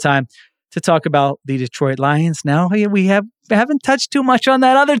have plenty of time to talk about the Detroit Lions. Now we haven't touched too much on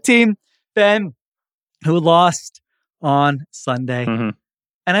that other team, Ben, who lost on Sunday. Mm-hmm.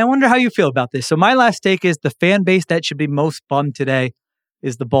 And I wonder how you feel about this. So my last take is the fan base that should be most bummed today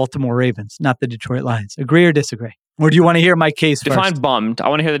is the Baltimore Ravens, not the Detroit Lions. Agree or disagree? Or do you want to hear my case Define first? bummed. I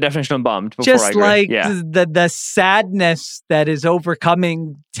want to hear the definition of bummed before Just I agree. like Yeah. the sadness that is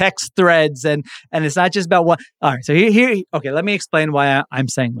overcoming text threads, and it's not just about what. All right, so here. Okay, let me explain why I'm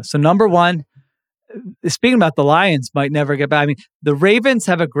saying this. So number one, speaking about the Lions might never get back. I mean, the Ravens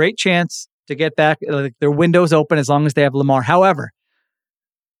have a great chance to get back. Like, their window's open as long as they have Lamar. However,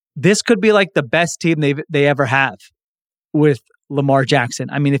 this could be like the best team they ever have with Lamar Jackson.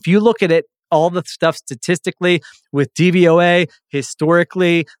 I mean, if you look at it, all the stuff statistically with DVOA,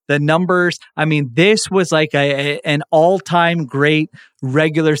 historically, the numbers. I mean, this was like an all-time great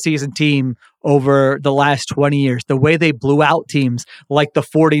regular season team over the last 20 years. The way they blew out teams like the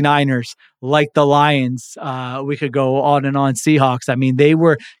 49ers, like the Lions, we could go on and on, Seahawks. I mean, they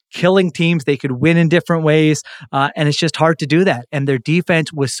were killing teams. They could win in different ways, and it's just hard to do that. And their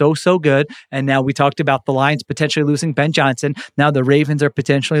defense was so good. And now we talked about the Lions potentially losing Ben Johnson. Now the Ravens are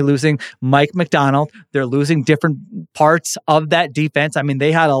potentially losing Mike Macdonald. They're losing different parts of that defense. I mean,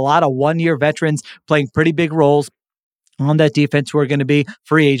 they had a lot of one-year veterans playing pretty big roles on that defense who are going to be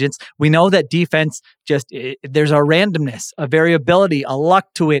free agents. We know that defense there's a randomness, a variability, a luck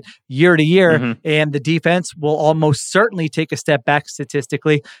to it year to year, and the defense will almost certainly take a step back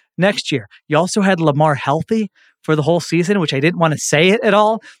statistically next year. You also had Lamar healthy for the whole season, which I didn't want to say it at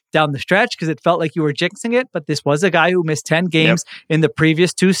all down the stretch because it felt like you were jinxing it, but this was a guy who missed 10 games in the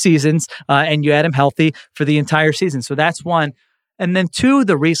previous 2 seasons, and you had him healthy for the entire season. So that's one. And then two,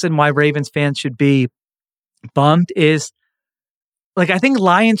 the reason why Ravens fans should be bummed is, like, I think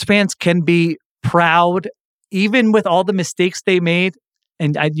Lions fans can be proud, even with all the mistakes they made,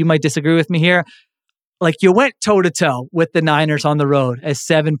 and you might disagree with me here. Like, you went toe-to-toe with the Niners on the road as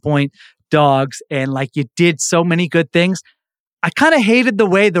 7-point dogs, and like, you did so many good things. I kind of hated the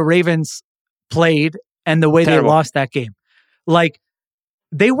way the Ravens played and the way they lost that game. Like,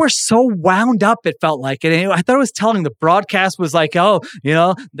 they were so wound up, it felt like. And I thought it was telling. The broadcast was like, oh,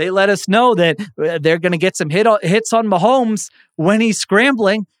 they let us know that they're going to get some hits on Mahomes when he's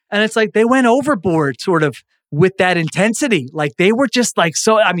scrambling. And it's like they went overboard sort of with that intensity. Like, they were just like,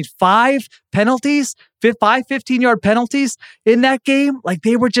 5 penalties, 5 15-yard penalties in that game. Like,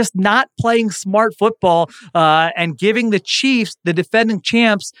 they were just not playing smart football and giving the Chiefs, the defending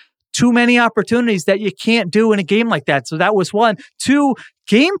champs, too many opportunities that you can't do in a game like that. So that was one. Two,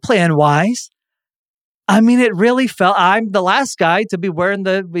 game plan wise, it really felt, I'm the last guy to be wearing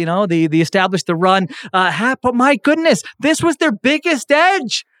the establish the run hat, but my goodness, this was their biggest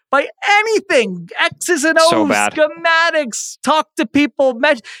edge by anything. X's and O's, so bad. Schematics, talk to people,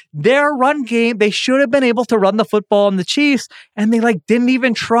 their run game. They should have been able to run the football on the Chiefs, and they didn't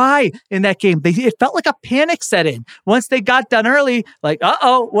even try in that game. It felt like a panic set in once they got done early. Like,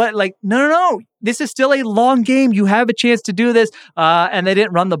 what? Like, no. This is still a long game. You have a chance to do this, and they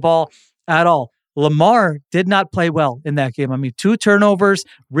didn't run the ball at all. Lamar did not play well in that game. 2 turnovers,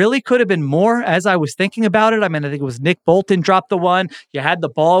 really could have been more as I was thinking about it. I think it was Nick Bolton dropped the one. You had the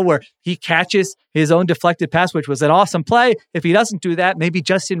ball where he catches his own deflected pass, which was an awesome play. If he doesn't do that, maybe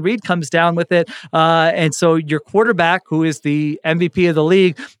Justin Reed comes down with it. And so your quarterback, who is the MVP of the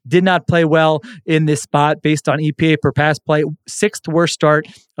league, did not play well in this spot based on EPA per pass play. 6th worst start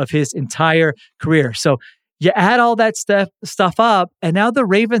of his entire career. So you add all that stuff up, and now the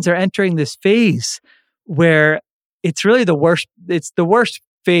Ravens are entering this phase where it's really the worst. It's the worst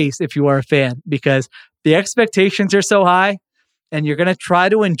phase if you are a fan, because the expectations are so high, and you're going to try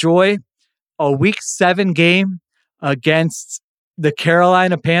to enjoy a Week 7 game against the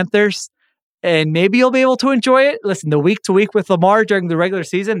Carolina Panthers, and maybe you'll be able to enjoy it. Listen, the week to week with Lamar during the regular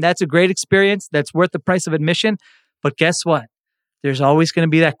season, that's a great experience. That's worth the price of admission. But guess what? There's always going to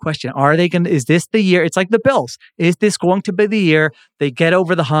be that question. Is this the year? It's like the Bills. Is this going to be the year they get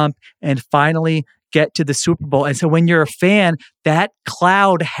over the hump and finally get to the Super Bowl? And so when you're a fan, that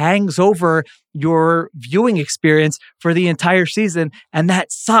cloud hangs over your viewing experience for the entire season, and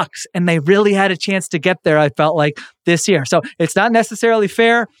that sucks. And they really had a chance to get there, I felt like, this year. So it's not necessarily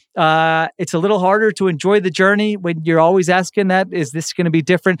fair. It's a little harder to enjoy the journey when you're always asking that, is this going to be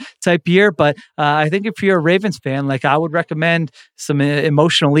different type year? But I think if you're a Ravens fan, I would recommend some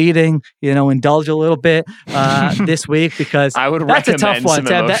emotional eating, indulge a little bit this week, because I would that's recommend a tough one.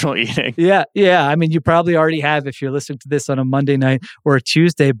 some emotional eating. Yeah. You probably already have if you're listening to this on a Monday night or a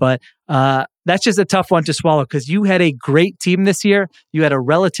Tuesday, but that's just a tough one to swallow, because you had a great team this year. You had a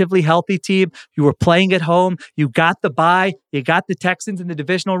relatively healthy team. You were playing at home. You got the bye. You got the Texans in the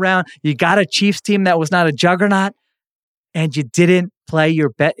divisional round. You got a Chiefs team that was not a juggernaut, and you didn't play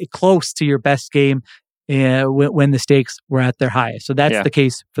close to your best game when the stakes were at their highest. So that's the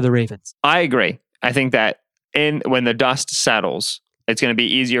case for the Ravens. I agree. I think that when the dust settles, it's going to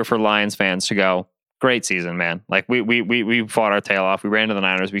be easier for Lions fans to go, great season, man. Like we fought our tail off. We ran to the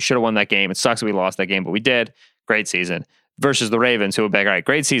Niners. We should have won that game. It sucks that we lost that game, but we did. Great season. Versus the Ravens, who were back. All right,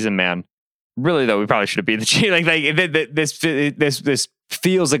 great season, man. Really though, we probably should have beat the Chiefs. This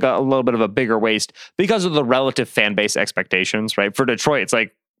feels like a little bit of a bigger waste because of the relative fan base expectations, right? For Detroit, it's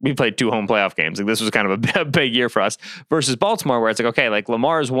like we played 2 home playoff games. Like this was kind of a big year for us. Versus Baltimore, where it's like, okay, like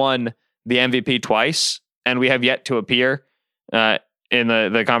Lamar's won the MVP twice, and we have yet to appear in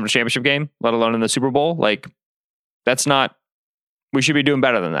the conference championship game, let alone in the Super Bowl. Like that's not. We should be doing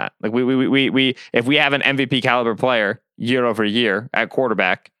better than that. Like we if we have an MVP caliber player year over year at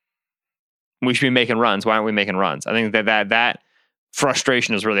quarterback, we should be making runs. Why aren't we making runs? I think that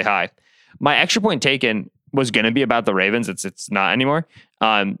frustration is really high. My extra point taken was going to be about the Ravens. It's not anymore.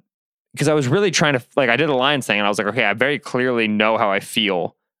 Because I was really trying to, like, I did a Lions thing and I was like, okay, I very clearly know how I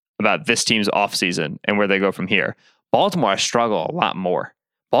feel about this team's offseason and where they go from here. Baltimore, I struggle a lot more.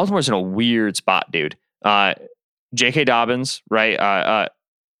 Baltimore's in a weird spot, dude. J.K. Dobbins, right?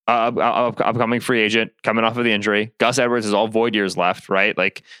 Upcoming free agent, coming off of the injury. Gus Edwards has all void years left, right?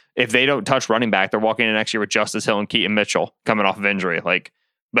 Like, if they don't touch running back, they're walking in next year with Justice Hill and Keaton Mitchell coming off of injury. Like,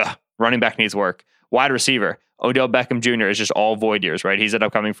 running back needs work. Wide receiver, Odell Beckham Jr. is just all void years, right? He's an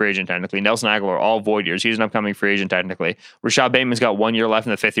upcoming free agent technically. Nelson Aguilar, all void years. He's an upcoming free agent technically. Rashad Bateman's got 1 year left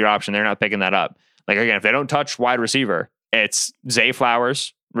in the 5th year option. They're not picking that up. Like, again, if they don't touch wide receiver, it's Zay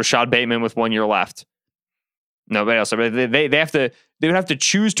Flowers, Rashad Bateman with 1 year left. Nobody else. They would have to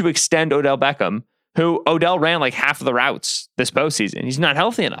choose to extend Odell Beckham, who Odell ran like half of the routes this postseason. He's not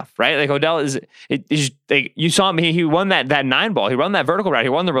healthy enough, right? Like Odell is like, you saw him. He won that 9 ball. He run that vertical route. He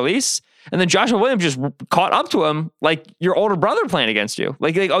won the release, and then Joshua Williams just caught up to him like your older brother playing against you.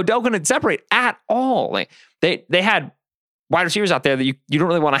 Like Odell couldn't separate at all. Like they had wide receivers out there that you don't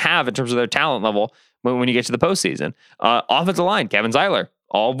really want to have in terms of their talent level when you get to the postseason. Offensive line, Kevin Zeiler.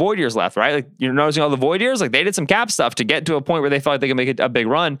 All void years left, right? Like you're noticing all the void years. Like they did some cap stuff to get to a point where they felt like they could make a big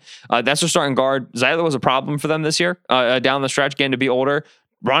run. That's their starting guard. Zeiler was a problem for them this year down the stretch, getting to be older.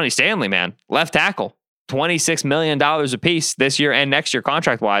 Ronnie Stanley, man, left tackle, $26 million a piece this year and next year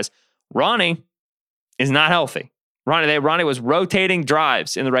contract wise. Ronnie is not healthy. Ronnie was rotating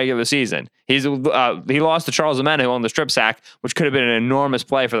drives in the regular season. He lost to Charles Amena, who owned the strip sack, which could have been an enormous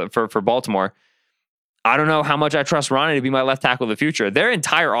play for Baltimore. I don't know how much I trust Ronnie to be my left tackle of the future. Their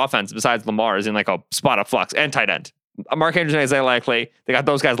entire offense, besides Lamar, is in like a spot of flux, and tight end. Mark Andrews and Isaiah Likely, they got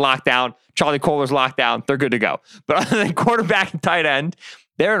those guys locked down. Charlie Kohler's locked down. They're good to go. But other than quarterback and tight end,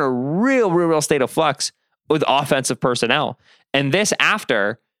 they're in a real state of flux with offensive personnel. And this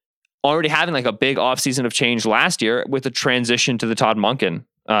after already having like a big offseason of change last year with the transition to the Todd Monken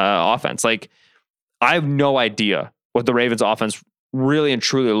offense. Like, I have no idea what the Ravens offense really and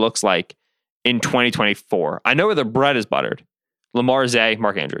truly looks like in 2024. I know where the bread is buttered. Lamar, Zay,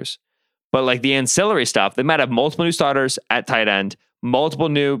 Mark Andrews. But like the ancillary stuff, they might have multiple new starters at tight end, multiple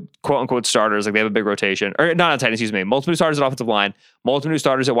new quote unquote starters. Like they have a big rotation, or not on tight end, excuse me. Multiple new starters at offensive line, multiple new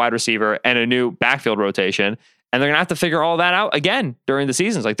starters at wide receiver, and a new backfield rotation. And they're going to have to figure all that out again during the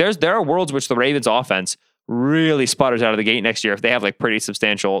seasons. Like there are worlds which the Ravens offense really sputters out of the gate next year if they have like pretty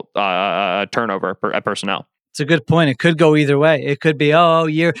substantial turnover at personnel. It's a good point. It could go either way. It could be,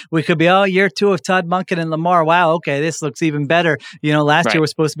 year 2 of Todd Monken and Lamar. Wow, okay, this looks even better. Last year was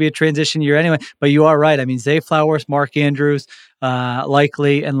supposed to be a transition year anyway. But you are right. I mean, Zay Flowers, Mark Andrews,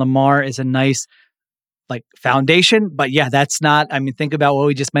 Likely, and Lamar is a nice foundation. But yeah, that's not, think about what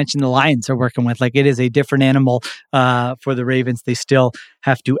we just mentioned the Lions are working with. Like it is a different animal for the Ravens. They still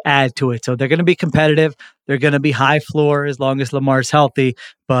have to add to it. So they're going to be competitive. They're going to be high floor as long as Lamar's healthy.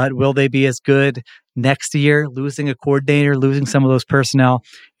 But will they be as good next year? Losing a coordinator, losing some of those personnel,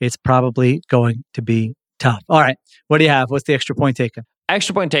 it's probably going to be tough. All right. What do you have? What's the extra point taken?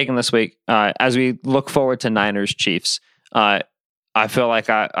 Extra point taken this week as we look forward to Niners Chiefs. I feel like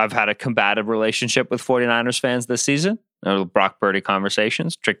I've had a combative relationship with 49ers fans this season. Brock Purdy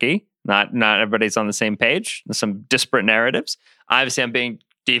conversations, tricky. Not everybody's on the same page. There's some disparate narratives. Obviously, I'm being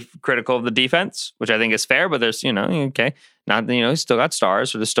critical of the defense, which I think is fair, but there's, okay. Not, still got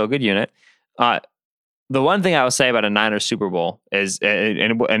stars, so there's still a good unit. The one thing I would say about a Niners Super Bowl is,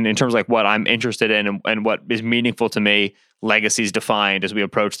 and in terms of like what I'm interested in and what is meaningful to me, legacies defined as we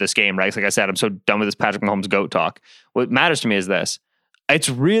approach this game, right? Like I said, I'm so done with this Patrick Mahomes GOAT talk. What matters to me is this. It's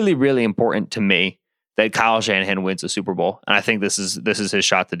really, really important to me that Kyle Shanahan wins a Super Bowl. And I think this is his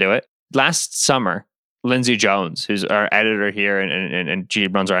shot to do it. Last summer, Lindsey Jones, who's our editor here and she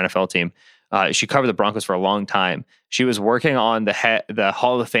runs our NFL team, she covered the Broncos for a long time. She was working on the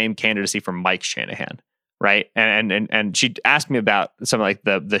Hall of Fame candidacy for Mike Shanahan. Right. And she asked me about some like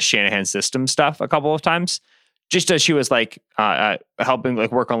the Shanahan system stuff a couple of times. just as she was like helping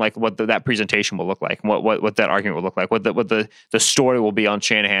like work on like what that presentation will look like, and what that argument will look like, what the story will be on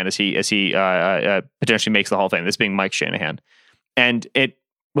Shanahan as he potentially makes the Hall of Fame. This being Mike Shanahan, and it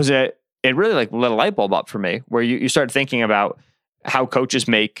really like lit a light bulb up for me, where you start thinking about how coaches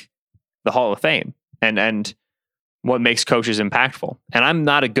make the Hall of Fame and what makes coaches impactful. And I'm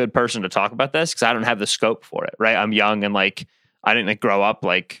not a good person to talk about this because I don't have the scope for it, right? I'm young and like I didn't like grow up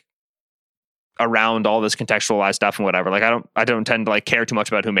like around all this contextualized stuff and whatever. Like I don't tend to like care too much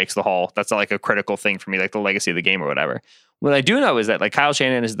about who makes the Hall. That's not like a critical thing for me, like the legacy of the game or whatever. What I do know is that like Kyle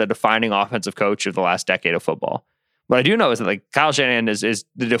Shanahan is the defining offensive coach of the last decade of football. What I do know is that like Kyle Shanahan is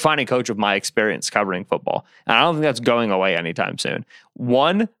the defining coach of my experience covering football. And I don't think that's going away anytime soon.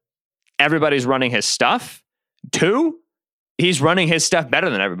 1, everybody's running his stuff. 2, he's running his stuff better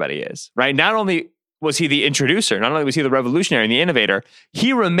than everybody is, right? Not only was he the introducer, not only was he the revolutionary and the innovator,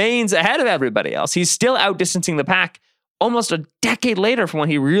 he remains ahead of everybody else. He's still outdistancing the pack almost a decade later from when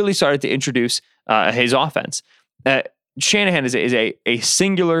he really started to introduce his offense. Shanahan is a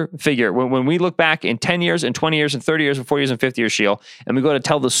singular figure. When we look back in 10 years and 20 years and 30 years and 40 years and 50 years, Sheil, and we go to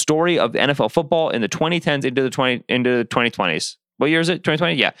tell the story of the NFL football in the 2010s into the 2020s. What year is it?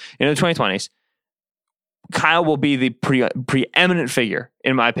 2020? Yeah, into the 2020s. Kyle will be the preeminent figure,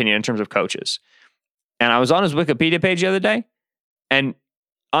 in my opinion, in terms of coaches. And I was on his Wikipedia page the other day, and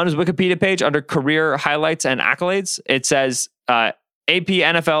on his Wikipedia page under career highlights and accolades, it says AP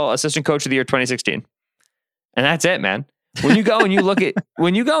NFL Assistant Coach of the Year 2016. And that's it, man. When you go and you look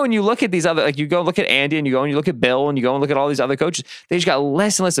at these other, like you go look at Andy and you go and you look at Bill and you go and look at all these other coaches, they just got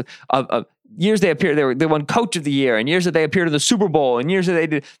less and less of years they appeared, they won Coach of the Year, and years that they appeared in the Super Bowl, and years that they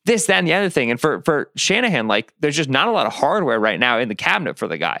did this, that, and the other thing. And for Shanahan, like there's just not a lot of hardware right now in the cabinet for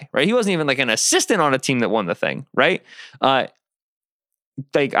the guy, right? He wasn't even like an assistant on a team that won the thing, right?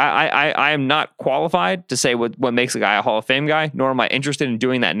 Like I am not qualified to say what makes a guy a Hall of Fame guy, nor am I interested in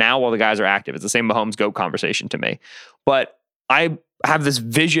doing that now while the guys are active. It's the same Mahomes GOAT conversation to me. But I have this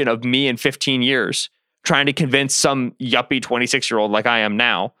vision of me in 15 years trying to convince some yuppie 26-year-old like I am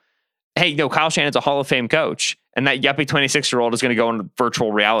now, hey, no, Kyle Shanahan's a Hall of Fame coach. And that yuppie 26-year-old is going to go on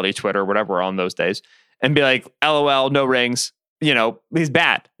virtual reality Twitter or whatever we're on those days and be like, LOL, no rings. You know, he's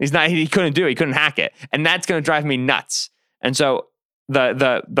bad. He couldn't do it. He couldn't hack it. And that's going to drive me nuts. And so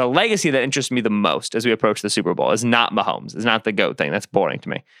the legacy that interests me the most as we approach the Super Bowl is not Mahomes. It's not the GOAT thing. That's boring to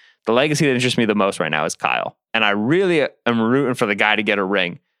me. The legacy that interests me the most right now is Kyle. And I really am rooting for the guy to get a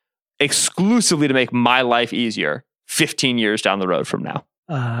ring exclusively to make my life easier 15 years down the road from now.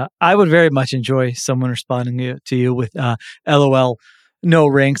 I would very much enjoy someone responding to you with LOL, no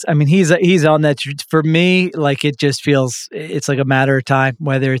rings. I mean, he's on that. For me, like it just feels it's like a matter of time.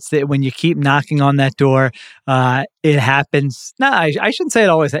 Whether it's when you keep knocking on that door, it happens. No, I shouldn't say it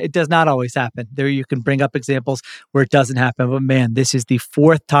always. It does not always happen. There, you can bring up examples where it doesn't happen. But man, this is the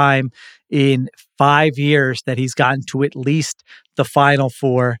 4th time in 5 years that he's gotten to at least the Final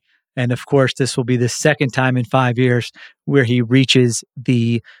Four. And of course, this will be the 2nd time in 5 years where he reaches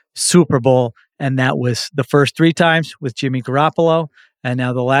the Super Bowl. And that was the first 3 times with Jimmy Garoppolo. And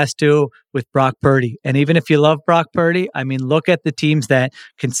now the last 2 with Brock Purdy. And even if you love Brock Purdy, I mean, look at the teams that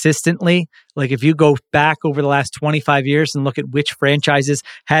consistently, like if you go back over the last 25 years and look at which franchises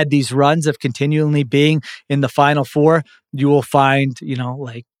had these runs of continually being in the Final Four, you will find,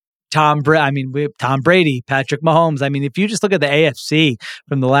 like Tom Brady, Patrick Mahomes. I mean, if you just look at the AFC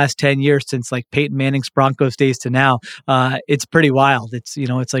from the last 10 years since like Peyton Manning's Broncos days to now, it's pretty wild. It's,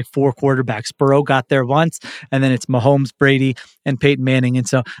 it's like 4 quarterbacks. Burrow got there once, and then it's Mahomes, Brady, and Peyton Manning. And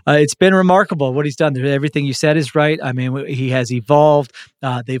so it's been remarkable what he's done. Everything you said is right. I mean, he has evolved.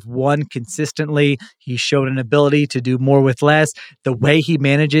 They've won consistently. He showed an ability to do more with less. The way he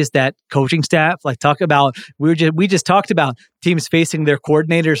manages that coaching staff, like we just talked about teams facing their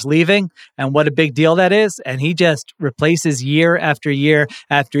coordinators leaving and what a big deal that is. And he just replaces year after year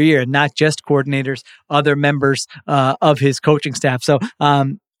after year, not just coordinators, other members of his coaching staff. So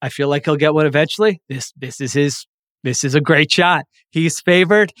I feel like he'll get one eventually. This is a great shot. He's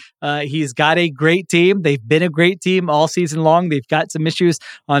favored. He's got a great team. They've been a great team all season long. They've got some issues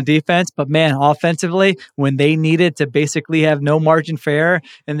on defense, but man, offensively, when they needed to basically have no margin for error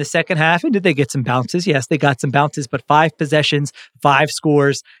in the second half, and did they get some bounces? Yes, they got some bounces, but 5 possessions, 5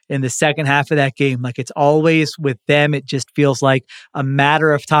 scores in the second half of that game. Like it's always with them, it just feels like a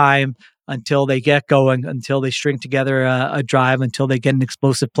matter of time until they get going, until they string together a drive, until they get an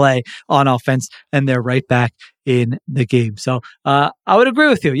explosive play on offense, and they're right back in the game. So I would agree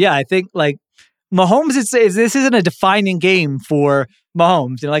with you. Yeah, I think like Mahomes, this isn't a defining game for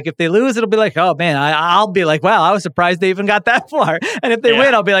Mahomes. Like if they lose, it'll be like, oh man, I'll be like, wow, I was surprised they even got that far. And if they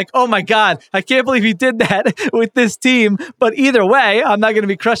win, I'll be like, oh my God, I can't believe he did that with this team. But either way, I'm not going to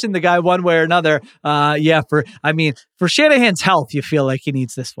be crushing the guy one way or another. For Shanahan's health, you feel like he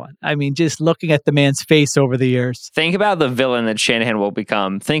needs this one. I mean, just looking at the man's face over the years. Think about the villain that Shanahan will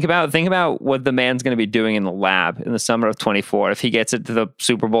become. Think about what the man's going to be doing in the lab in the summer of 24. If he gets it to the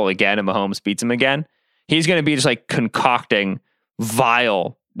Super Bowl again and Mahomes beats him again, he's going to be just like concocting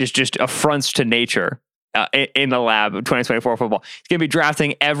vile, just affronts to nature in the lab of 2024 football. He's going to be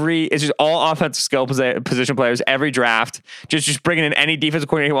drafting it's just all offensive skill position players every draft, just bringing in any defensive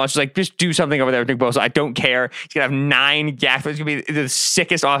coordinator he wants, just do something over there with Nick Bosa. I don't care. He's going to have 9 gaps. It's going to be the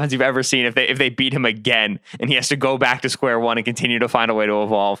sickest offense you've ever seen if they beat him again and he has to go back to square one and continue to find a way to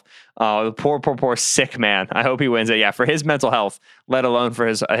evolve. The poor sick man. I hope he wins it. Yeah, for his mental health, let alone for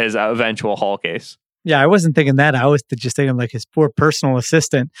his eventual Hall case. Yeah, I wasn't thinking that. I was just thinking like his poor personal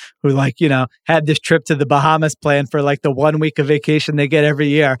assistant who had this trip to the Bahamas planned for like the 1 week of vacation they get every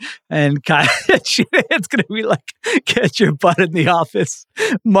year. And it's going to be like, get your butt in the office.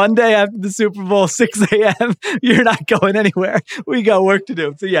 Monday after the Super Bowl, 6 a.m., you're not going anywhere. We got work to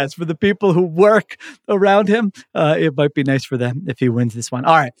do. So yes, for the people who work around him, it might be nice for them if he wins this one.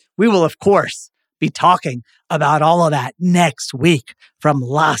 All right. We will, of course, be talking about all of that next week from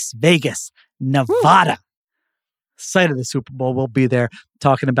Las Vegas, Nevada. Site of the Super Bowl. We'll be there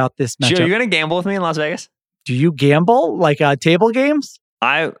talking about this matchup. Sure, you're going to gamble with me in Las Vegas? Do you gamble? Like table games?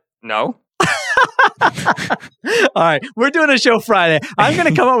 No. All right. We're doing a show Friday. I'm going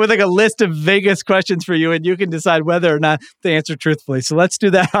to come up with like a list of Vegas questions for you, and you can decide whether or not to answer truthfully. So let's do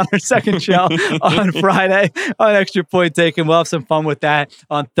that on our second show on Friday on Extra Point Taken. We'll have some fun with that.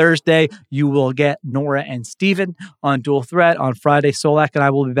 On Thursday, you will get Nora and Steven on Dual Threat. On Friday, Solak and I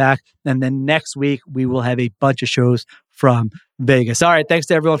will be back. And then next week, we will have a bunch of shows from Vegas. All right. Thanks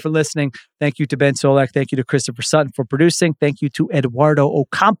to everyone for listening. Thank you to Ben Solak. Thank you to Christopher Sutton for producing. Thank you to Eduardo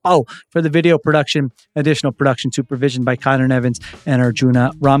Ocampo for the video production. Additional production supervision by Connor Nevins and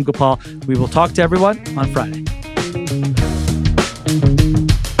Arjuna Ramgopal. We will talk to everyone on Friday.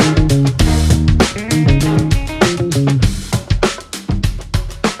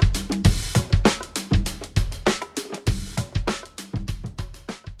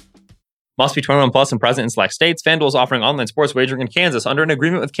 Must be 21 plus and present in select states. FanDuel is offering online sports wagering in Kansas under an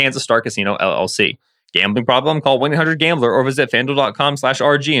agreement with Kansas Star Casino, LLC. Gambling problem? Call 1-800-GAMBLER or visit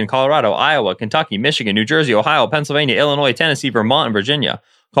FanDuel.com/RG in Colorado, Iowa, Kentucky, Michigan, New Jersey, Ohio, Pennsylvania, Illinois, Tennessee, Vermont, and Virginia.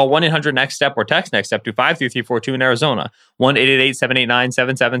 Call 1-800-NEXT-STEP or text NEXT-STEP to 53342 in Arizona,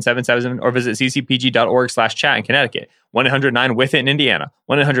 1-888-789-7777 or visit ccpg.org/chat in Connecticut, 1-800-9-WITH-IT in Indiana,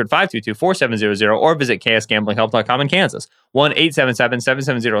 1-800-522-4700 or visit ksgamblinghelp.com in Kansas,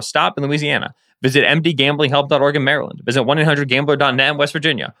 1-877-770-STOP in Louisiana. Visit mdgamblinghelp.org in Maryland. Visit 1-800-GAMBLER.net in West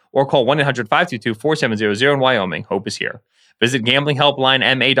Virginia or call 1-800-522-4700 in Wyoming. Hope is here. Visit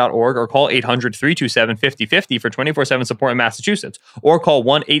gamblinghelplinema.org or call 800-327-5050 for 24/7 support in Massachusetts or call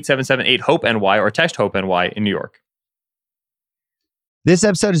 1-877-8-HOPE-NY or text HOPE-NY in New York. This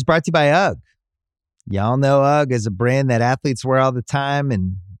episode is brought to you by UGG. Y'all know UGG is a brand that athletes wear all the time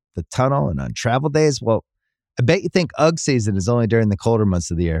in the tunnel and on travel days. Well, I bet you think UGG season is only during the colder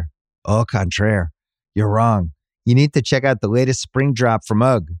months of the year. Au contraire, you're wrong. You need to check out the latest spring drop from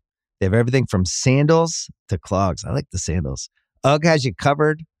UGG. They have everything from sandals to clogs. I like the sandals. UGG has you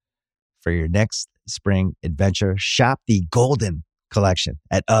covered for your next spring adventure. Shop the Golden Collection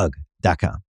at UGG.com.